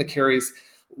are getting the carries,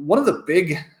 one of the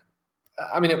big,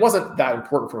 I mean, it wasn't that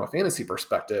important from a fantasy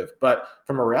perspective, but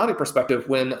from a reality perspective,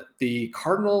 when the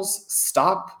Cardinals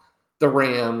stop the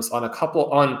Rams on a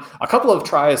couple of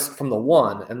tries from the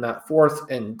 1 and that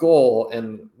 4th and goal,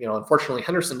 and unfortunately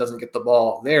Henderson doesn't get the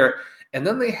ball there, and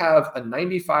then they have a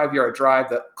 95-yard drive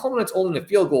that culminates only in a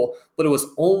field goal, but it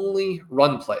was only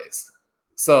run plays.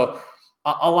 So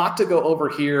a lot to go over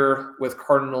here with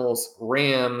Cardinals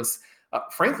Rams.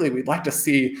 Frankly, we'd like to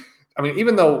see. I mean,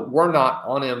 even though we're not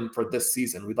on him for this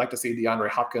season, we'd like to see DeAndre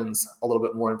Hopkins a little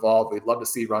bit more involved. We'd love to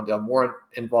see Rondale Moore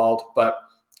involved. But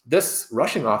this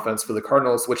rushing offense for the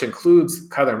Cardinals, which includes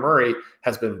Kyler Murray,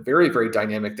 has been very, very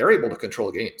dynamic. They're able to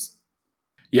control games.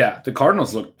 Yeah, the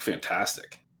Cardinals look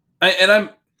fantastic. I've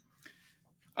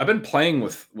been playing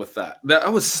with that.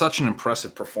 That was such an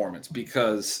impressive performance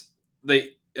because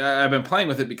I've been playing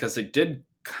with it because they did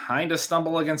kind of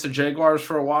stumble against the Jaguars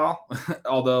for a while,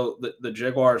 although the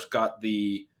Jaguars got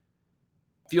the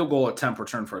field goal attempt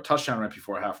return for a touchdown right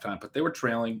before halftime, but they were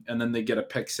trailing, and then they get a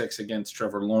pick 6 against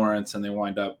Trevor Lawrence, and they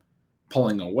wind up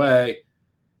pulling away,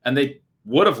 and they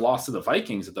would have lost to the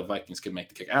Vikings if the Vikings could make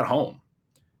the kick at home.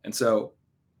 And so,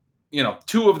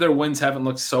 2 of their wins haven't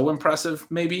looked so impressive,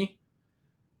 maybe,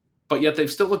 but yet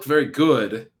they've still looked very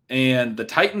good. And the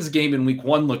Titans game in week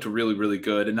 1 looked really, really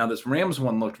good. And now this Rams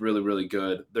one looked really, really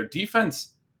good. Their defense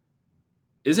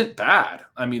isn't bad.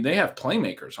 I mean, they have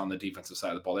playmakers on the defensive side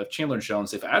of the ball. They have Chandler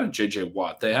Jones. They've added J.J.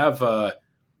 Watt. They have,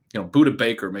 Budda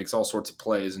Baker makes all sorts of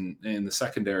plays in the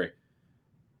secondary.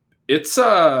 It's,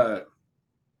 I'm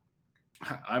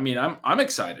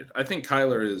excited. I think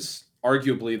Kyler is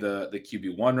arguably the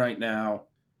QB1 right now,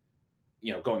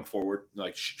 going forward,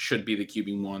 should be the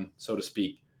QB1, so to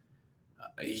speak.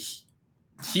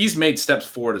 He's made steps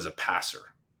forward as a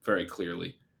passer very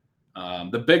clearly.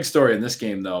 The big story in this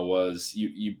game, though, was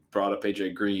you brought up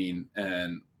AJ Green,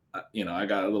 and I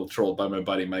got a little trolled by my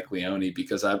buddy Mike Leone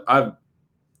because I'm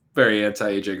very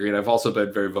anti AJ Green. I've also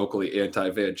been very vocally anti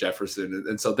Van Jefferson,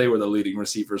 and so they were the leading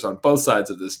receivers on both sides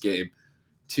of this game.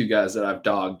 2 guys that I've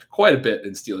dogged quite a bit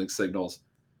in stealing signals.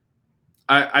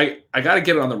 I got to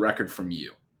get it on the record from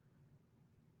you.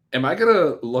 Am I going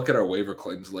to look at our waiver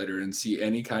claims later and see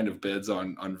any kind of bids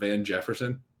on Van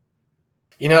Jefferson?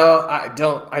 I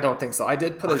don't think so. I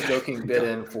did put a joking bid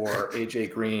in for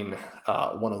AJ Green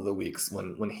one of the weeks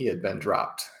when he had been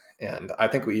dropped. And I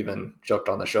think we even joked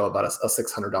on the show about a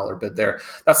 $600 bid there.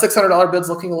 That $600 bid's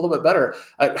looking a little bit better.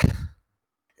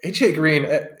 AJ Green,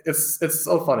 it's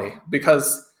so funny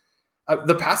because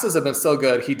the passes have been so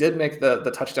good. He did make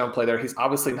the touchdown play there. He's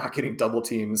obviously not getting double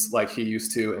teams like he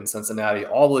used to in Cincinnati.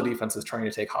 All the defense is trying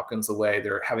to take Hopkins away.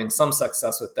 They're having some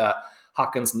success with that.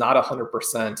 Hopkins not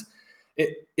 100%.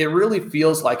 It really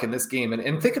feels like in this game,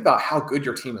 and think about how good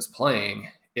your team is playing.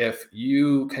 If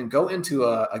you can go into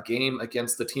a game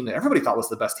against the team that everybody thought was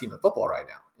the best team in football right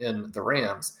now in the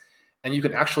Rams, and you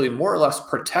can actually more or less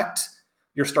protect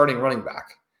your starting running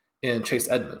back in Chase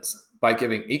Edmonds by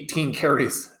giving 18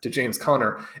 carries to James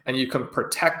Conner, and you can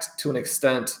protect to an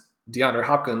extent DeAndre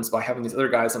Hopkins by having these other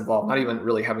guys involved, not even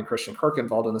really having Christian Kirk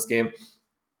involved in this game.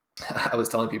 I was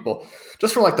telling people,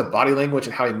 just from like the body language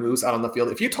and how he moves out on the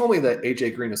field, if you told me that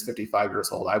AJ Green is 55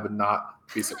 years old, I would not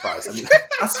be surprised. I mean,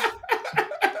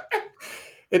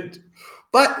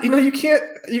 but you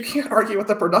can't argue with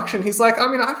the production. He's like, I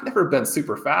mean, I've never been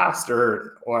super fast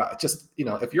or just,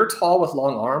 if you're tall with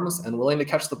long arms and willing to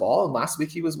catch the ball, and last week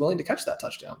he was willing to catch that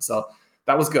touchdown. So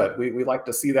that was good. We like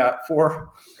to see that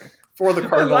for the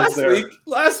Cardinals there.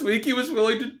 Last week he was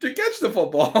willing to catch the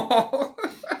football.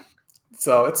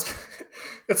 So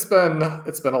it's been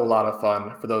a lot of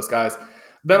fun for those guys.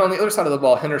 Then on the other side of the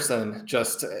ball, Henderson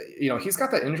just, he's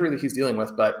got that injury that he's dealing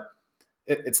with, but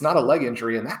it's not a leg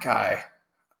injury. And that guy,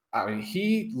 I mean,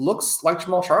 he looks like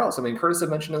Jamal Charles. I mean, Curtis had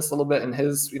mentioned this a little bit in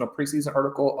his, preseason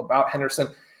article about Henderson.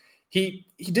 He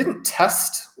didn't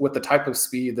test with the type of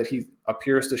speed that he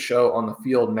appears to show on the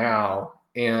field now.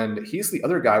 And he's the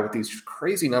other guy with these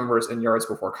crazy numbers in yards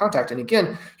before contact. And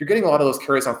again, you're getting a lot of those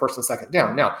carries on first and second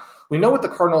down. Now, we know with the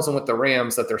Cardinals and with the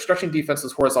Rams that they're stretching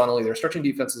defenses horizontally, they're stretching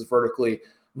defenses vertically,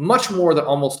 much more than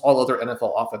almost all other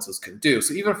NFL offenses can do.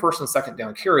 So even first and second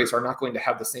down carries are not going to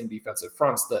have the same defensive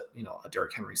fronts that, a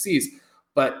Derrick Henry sees.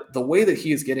 But the way that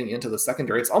he is getting into the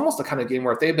secondary, it's almost the kind of game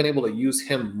where if they've been able to use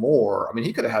him more, I mean,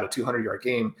 he could have had a 200-yard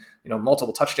game,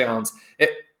 multiple touchdowns.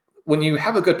 When you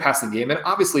have a good passing game, and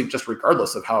obviously just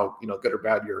regardless of how good or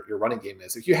bad your running game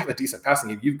is, if you have a decent passing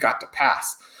game, you've got to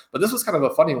pass. But this was kind of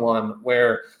a funny one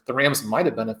where the Rams might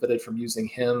have benefited from using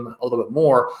him a little bit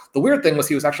more. The weird thing was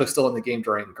he was actually still in the game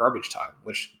during garbage time,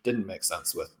 which didn't make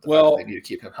sense with the fact that they need to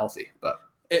keep him healthy. But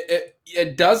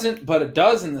it doesn't, but it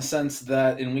does in the sense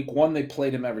that in week 1 they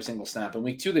played him every single snap. In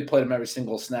week 2 they played him every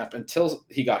single snap until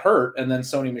he got hurt, and then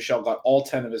Sony Michel got all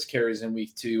 10 of his carries in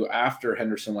week 2 after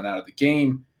Henderson went out of the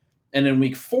game. And in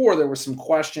week 4 there was some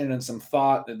question and some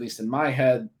thought, at least in my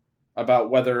head, about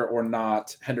whether or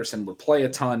not Henderson would play a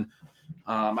ton.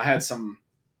 I had some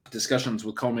discussions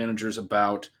with co-managers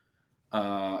about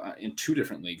in 2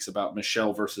 different leagues about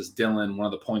Michel versus Dillon. One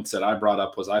of the points that I brought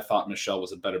up was I thought Michel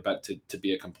was a better bet to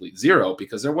be a complete zero,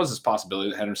 because there was this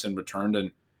possibility that Henderson returned,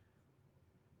 and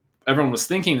everyone was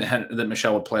thinking that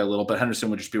Michel would play a little, but Henderson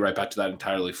would just be right back to that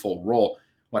entirely full role.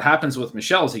 What happens with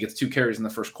Michel is he gets 2 carries in the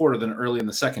first quarter, then early in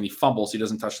the second he fumbles, he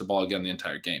doesn't touch the ball again the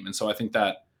entire game. And so I think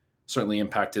that certainly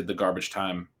impacted the garbage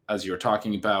time, as you were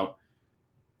talking about.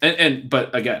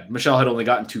 But again, Michel had only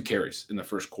gotten 2 carries in the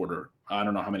first quarter. I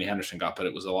don't know how many Henderson got, but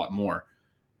it was a lot more.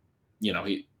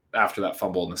 He after that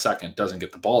fumble in the second doesn't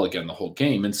get the ball again the whole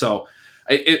game. And so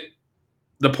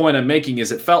the point I'm making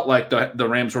is it felt like the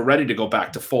Rams were ready to go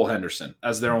back to full Henderson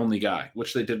as their only guy,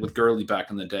 which they did with Gurley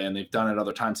back in the day, and they've done it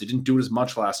other times. They didn't do it as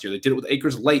much last year. They did it with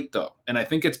Akers late, though. And I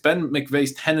think it's been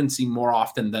McVay's tendency more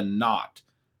often than not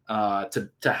to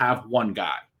have one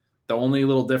guy. The only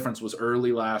little difference was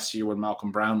early last year when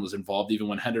Malcolm Brown was involved. Even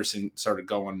when Henderson started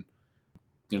going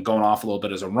off a little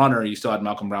bit as a runner, you still had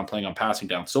Malcolm Brown playing on passing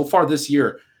down. So far this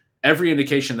year, every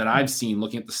indication that I've seen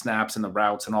looking at the snaps and the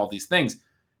routes and all these things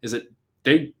is that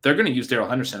they're going to use Darrell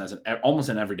Henderson as almost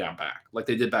an every down back, like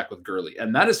they did back with Gurley.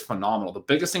 And that is phenomenal. The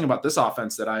biggest thing about this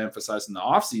offense that I emphasized in the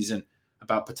offseason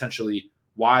about potentially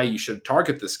why you should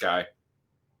target this guy,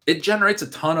 it generates a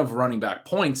ton of running back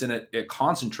points, and it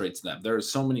concentrates them. There are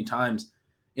so many times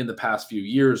in the past few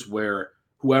years where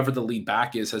whoever the lead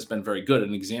back is has been very good.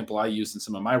 An example I used in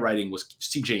some of my writing was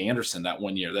C.J. Anderson that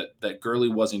one year that Gurley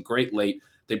wasn't great late.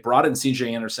 They brought in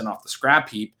C.J. Anderson off the scrap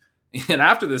heap. And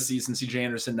after this season, C.J.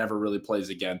 Anderson never really plays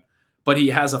again. But he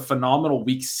has a phenomenal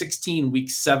week 16, week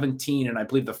 17, and I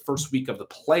believe the first week of the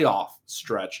playoff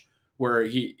stretch where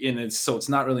so it's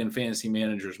not really in fantasy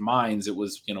managers' minds. It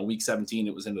was, week 17,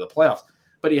 it was into the playoffs.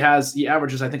 But he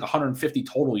averages, I think, 150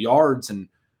 total yards and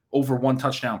over 1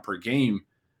 touchdown per game.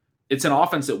 It's an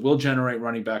offense that will generate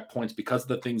running back points because of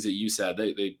the things that you said.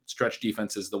 They stretch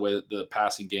defenses the way that the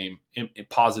passing game it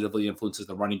positively influences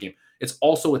the running game. It's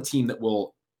also a team that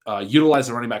will utilize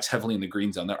the running backs heavily in the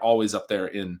green zone. They're always up there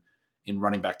in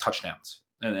running back touchdowns.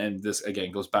 And this,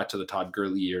 again, goes back to the Todd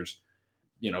Gurley years.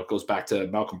 It goes back to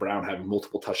Malcolm Brown having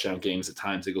multiple touchdown games at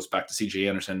times. It goes back to C.J.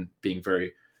 Anderson being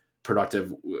very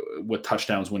productive with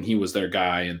touchdowns when he was their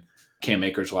guy, and Cam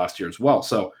Akers last year as well.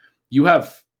 So you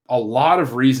have a lot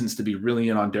of reasons to be really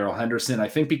in on Darrell Henderson. I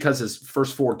think because his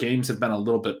first 4 games have been a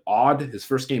little bit odd. His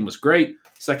first game was great.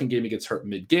 Second game, he gets hurt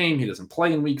mid-game. He doesn't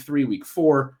play in week 3, week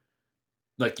 4.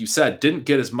 Like you said, didn't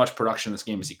get as much production in this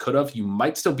game as he could have. You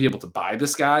might still be able to buy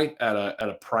this guy at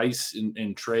a price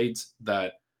in trades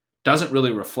that doesn't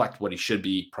really reflect what he should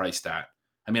be priced at.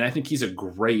 I mean, I think he's a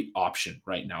great option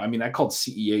right now. I mean, I called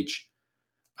CEH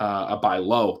a buy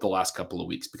low the last couple of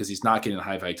weeks because he's not getting the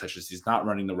high value touches. He's not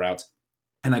running the routes.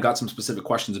 And I got some specific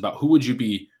questions about who would you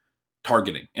be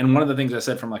targeting. And one of the things I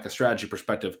said from like a strategy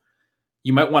perspective,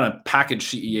 you might want to package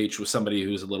CEH with somebody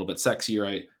who's a little bit sexier.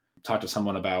 I talked to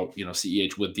someone about,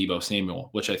 CEH with Deebo Samuel,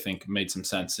 which I think made some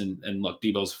sense. And look,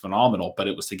 Deebo's phenomenal, but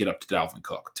it was to get up to Dalvin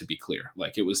Cook, to be clear.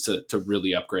 Like it was to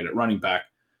really upgrade at running back.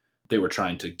 They were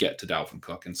trying to get to Dalvin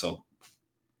Cook. And so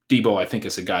Deebo, I think,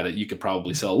 is a guy that you could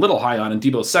probably sell a little high on. And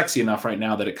Deebo's sexy enough right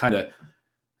now that it kind of,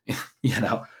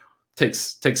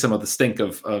 takes some of the stink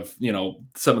of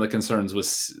some of the concerns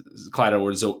with Clyde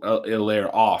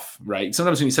Edwards-Helaire off, right?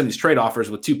 Sometimes when you send these trade offers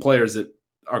with two players that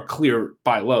are clear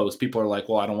buy lows, people are like,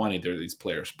 well, I don't want either of these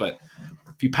players. But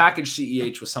if you package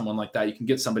CEH with someone like that, you can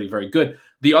get somebody very good.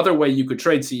 The other way you could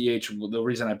trade CEH, the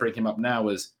reason I bring him up now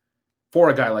is for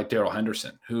a guy like Darrell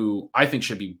Henderson, who I think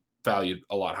should be valued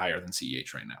a lot higher than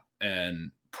CEH right now.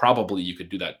 And probably you could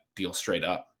do that deal straight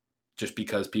up, just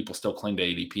because people still cling to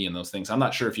ADP and those things. I'm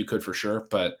not sure if you could for sure,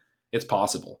 but it's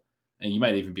possible. And you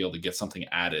might even be able to get something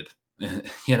added,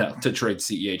 to trade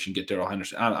CEH and get Darrell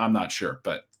Henderson. I'm not sure,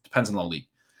 but depends on the league.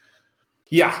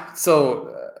 Yeah.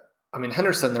 So,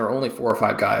 Henderson, there are only 4 or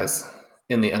 5 guys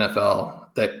in the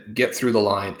NFL that get through the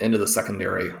line into the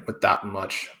secondary with that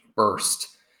much burst.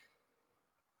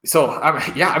 So,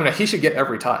 he should get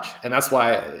every touch. And that's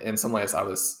why, in some ways, I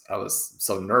was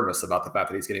so nervous about the fact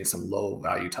that he's getting some low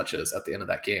value touches at the end of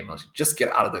that game. I was like, just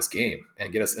get out of this game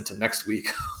and get us into next week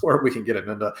where we can get him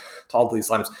into all of these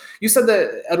lineups. You said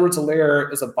that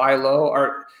Edwards-Helaire is a buy low.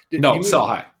 Sell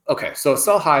high. Okay, so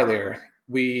sell high there.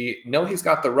 We know he's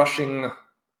got the rushing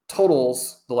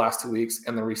totals the last 2 weeks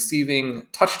and the receiving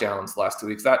touchdowns the last 2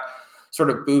 weeks. That sort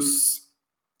of boosts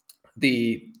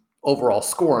the overall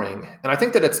scoring. And I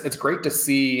think that it's great to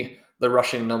see the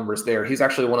rushing numbers there. He's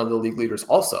actually one of the league leaders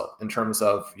also in terms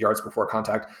of yards before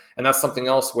contact. And that's something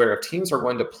else where if teams are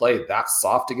going to play that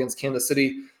soft against Kansas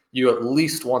City, you at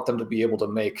least want them to be able to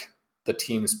make the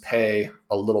teams pay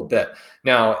a little bit.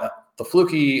 Now, the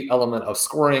fluky element of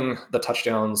scoring the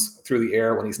touchdowns through the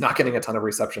air when he's not getting a ton of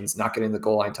receptions, not getting the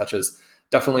goal line touches,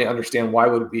 definitely understand why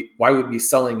would be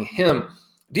selling him.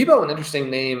 Deebo, an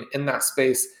interesting name in that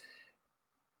space.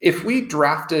 If we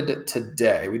drafted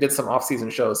today, we did some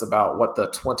offseason shows about what the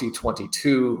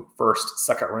 2022 first,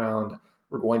 second round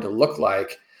were going to look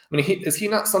like. Is he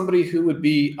not somebody who would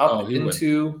be up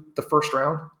into the first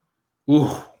round?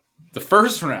 Ooh, the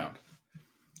first round.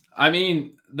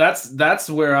 That's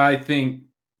where I think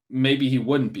maybe he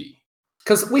wouldn't be.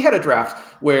 Because we had a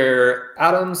draft where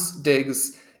Adams,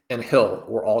 Diggs, and Hill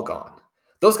were all gone.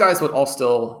 Those guys would all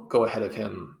still go ahead of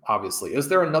him, obviously. Is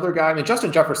there another guy?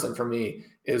 Justin Jefferson, for me,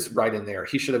 is right in there.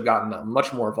 He should have gotten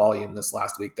much more volume this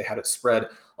last week. They had it spread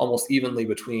almost evenly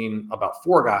between about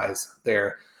 4 guys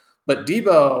there. But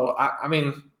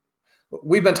Deebo,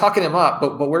 we've been talking him up,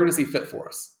 but where does he fit for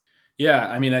us?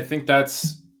 Yeah, I think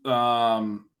that's,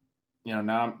 now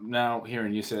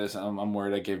hearing you say this, I'm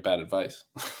worried I gave bad advice.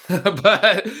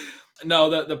 But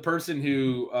no, the person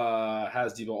who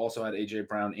has Deebo also had A.J.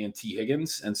 Brown and T.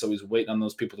 Higgins, and so he's waiting on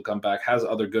those people to come back, has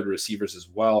other good receivers as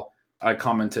well. I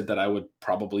commented that I would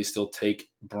probably still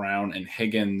take Brown and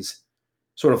Higgins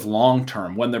sort of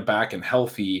long-term when they're back and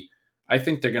healthy. I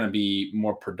think they're going to be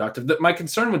more productive. My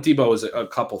concern with Deebo is a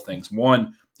couple things.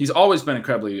 One, he's always been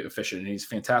incredibly efficient and he's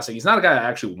fantastic. He's not a guy I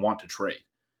actually want to trade.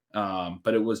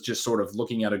 But it was just sort of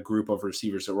looking at a group of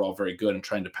receivers that were all very good and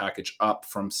trying to package up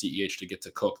from CEH to get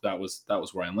to Cook. That was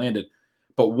where I landed.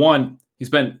 But one,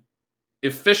 he's been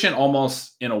efficient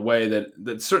almost in a way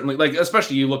that certainly, like,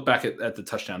 especially you look back at the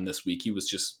touchdown this week, he was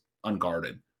just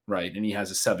unguarded, right? And he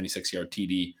has a 76-yard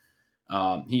TD.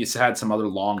 He's had some other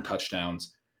long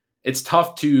touchdowns. It's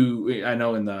tough I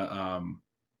know in the,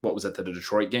 the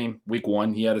Detroit game, week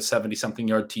 1, he had a 70-something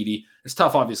yard TD. It's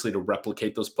tough, obviously, to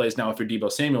replicate those plays. Now, if you're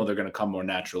Deebo Samuel, they're going to come more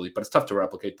naturally, but it's tough to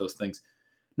replicate those things.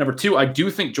 Number 2, I do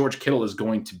think George Kittle is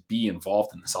going to be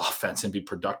involved in this offense and be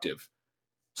productive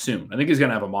soon. I think he's going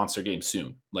to have a monster game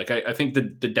soon. Like, I think the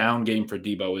down game for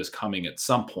Deebo is coming at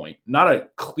some point. Not a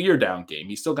clear down game.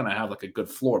 He's still going to have like a good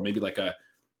floor, maybe like a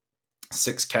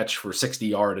 6 catch for 60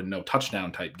 yard and no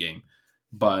touchdown type game,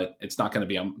 but it's not going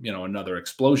to be another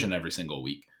explosion every single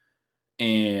week.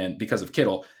 And because of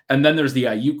Kittle. And then there's the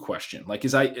Ayuk question.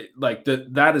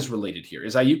 That is related here.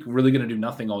 Is Ayuk really going to do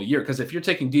nothing all year? Because if you're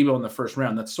taking Deebo in the first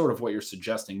round, that's sort of what you're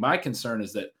suggesting. My concern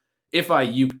is that if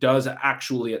Ayuk does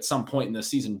actually at some point in the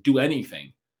season do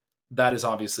anything, that is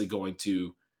obviously going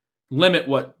to limit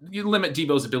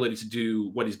Deebo's ability to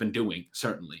do what he's been doing,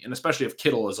 certainly. And especially if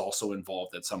Kittle is also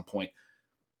involved at some point.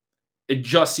 It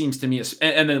just seems to me,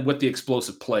 and then with the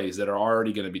explosive plays that are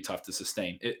already going to be tough to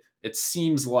sustain, it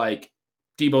seems like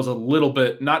Deebo's a little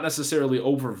bit, not necessarily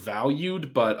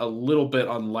overvalued, but a little bit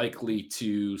unlikely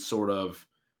to sort of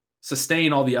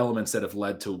sustain all the elements that have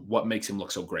led to what makes him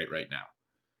look so great right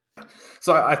now.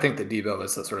 So I think that Debo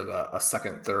is a sort of a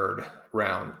second, third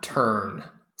round turn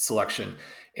selection.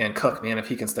 And Cook, man, if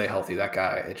he can stay healthy, that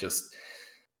guy, it just...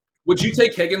 Would you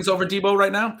take Higgins over Debo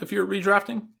right now if you're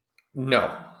redrafting?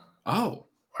 No. Oh.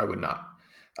 I would not.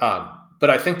 But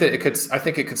I think that it could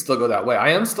still go that way. I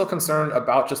am still concerned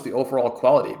about just the overall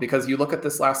quality, because you look at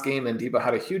this last game and Debo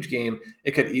had a huge game.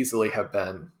 It could easily have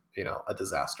been, a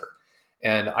disaster.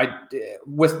 And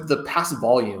with the pass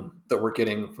volume that we're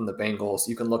getting from the Bengals,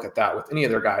 you can look at that with any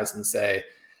of their guys and say,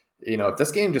 if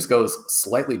this game just goes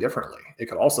slightly differently, it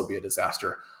could also be a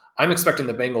disaster. I'm expecting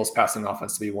the Bengals passing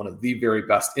offense to be one of the very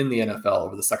best in the NFL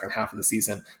over the second half of the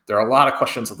season. There are a lot of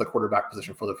questions of the quarterback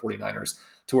position for the 49ers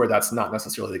to where that's not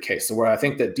necessarily the case. So where I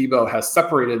think that Debo has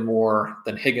separated more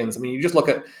than Higgins, I mean, you just look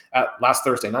at last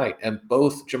Thursday night, and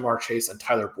both Ja'Marr Chase and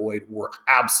Tyler Boyd were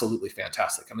absolutely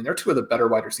fantastic. I mean, they're two of the better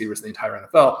wide receivers in the entire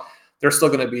NFL. There's still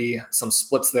going to be some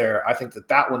splits there. I think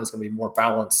that one is going to be more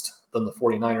balanced than the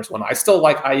 49ers one. I still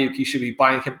like Ayuk. You should be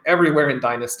buying him everywhere in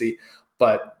Dynasty.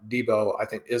 But Debo, I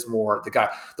think, is more the guy.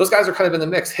 Those guys are kind of in the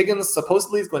mix. Higgins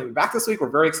supposedly is going to be back this week.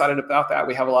 We're very excited about that.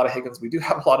 We have a lot of Higgins. We do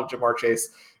have a lot of Ja'Marr Chase.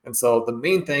 And so the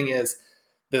main thing is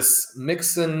this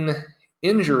Mixon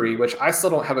injury, which I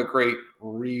still don't have a great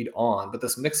read on. But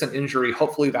this Mixon injury,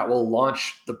 hopefully that will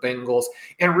launch the Bengals.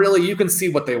 And really, you can see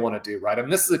what they want to do, right? I mean,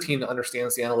 this is a team that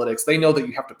understands the analytics. They know that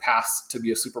you have to pass to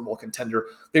be a Super Bowl contender.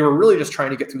 They were really just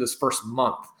trying to get through this first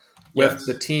month with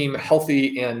the team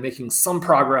healthy and making some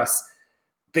progress.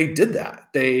 They did that.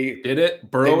 They did it.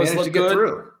 Burrow has looked good.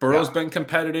 Through. Burrow's been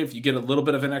competitive. You get a little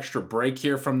bit of an extra break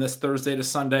here from this Thursday to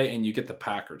Sunday, and you get the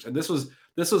Packers. And this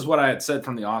was what I had said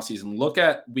from the offseason. Look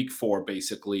at week 4,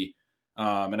 basically.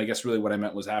 And I guess really what I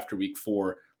meant was after week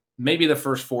 4, maybe the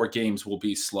first 4 games will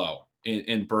be slow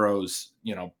in Burrow's,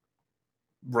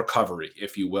 recovery,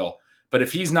 if you will. But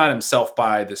if he's not himself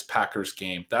by this Packers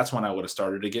game, that's when I would have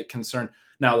started to get concerned.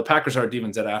 Now, the Packers are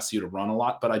demons that ask you to run a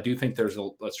lot, but I do think there's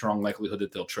a strong likelihood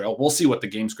that they'll trail. We'll see what the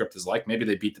game script is like. Maybe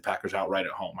they beat the Packers outright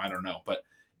at home. I don't know. But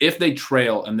if they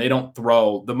trail and they don't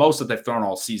throw the most that they've thrown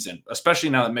all season,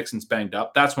 especially now that Mixon's banged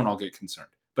up, that's when I'll get concerned.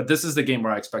 But this is the game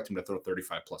where I expect him to throw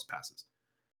 35-plus passes.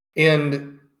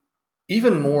 And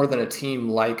even more than a team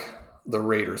like the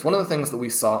Raiders, one of the things that we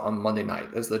saw on Monday night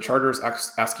is the Chargers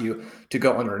ask you to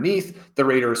go underneath. The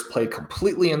Raiders played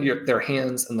completely into their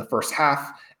hands in the first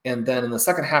half. And then in the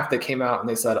second half, they came out and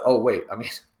they said, oh, wait, I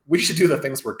mean, we should do the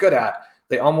things we're good at.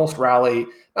 They almost rally,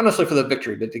 not necessarily for the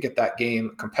victory, but to get that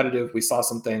game competitive. We saw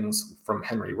some things from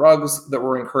Henry Ruggs that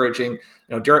were encouraging.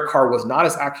 Derek Carr was not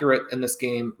as accurate in this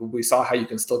game. We saw how you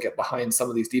can still get behind some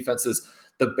of these defenses.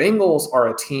 The Bengals are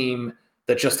a team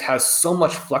that just has so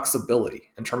much flexibility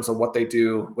in terms of what they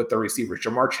do with their receivers.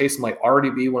 Ja'Marr Chase might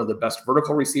already be one of the best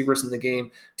vertical receivers in the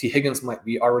game. T. Higgins might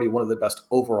be already one of the best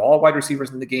overall wide receivers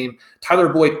in the game. Tyler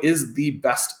Boyd is the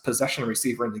best possession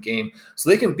receiver in the game. So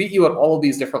they can beat you at all of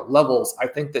these different levels. I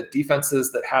think that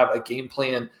defenses that have a game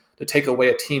plan to take away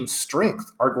a team's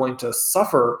strength are going to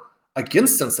suffer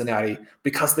against Cincinnati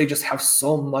because they just have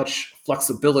so much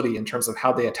flexibility in terms of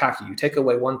how they attack you. You take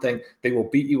away one thing, they will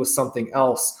beat you with something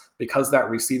else, because that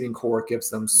receiving core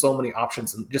gives them so many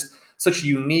options and just such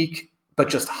unique, but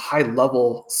just high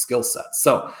level skill sets.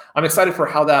 So I'm excited for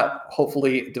how that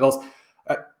hopefully develops.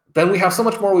 Ben, we have so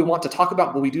much more we want to talk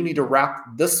about, but we do need to wrap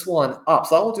this one up.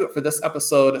 So that will do it for this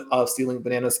episode of Stealing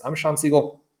Bananas. I'm Sean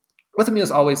Siegel. With me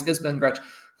as always is Ben Gretch,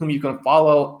 whom you can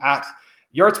follow at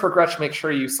Yards Per Gretch. Make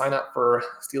sure you sign up for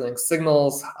Stealing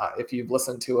Signals if you've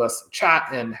listened to us chat.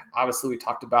 And obviously we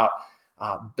talked about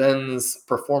Ben's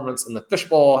performance in the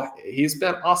fishbowl. He's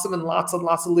been awesome in lots and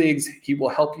lots of leagues. He will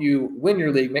help you win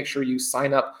your league. Make sure you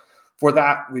sign up for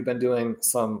that. We've been doing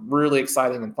some really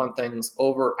exciting and fun things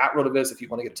over at RotoViz. If you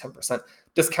want to get a 10%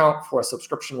 discount for a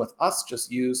subscription with us,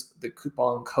 just use the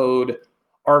coupon code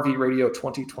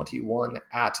RVRadio2021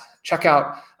 at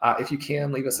checkout. If you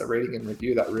can, leave us a rating and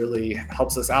review. That really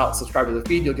helps us out. Subscribe to the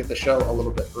feed. You'll get the show a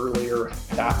little bit earlier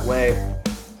that way.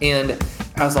 And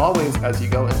as always, as you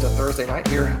go into Thursday night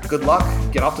here, good luck.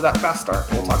 Get off to that fast start.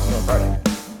 We'll talk to you on Friday.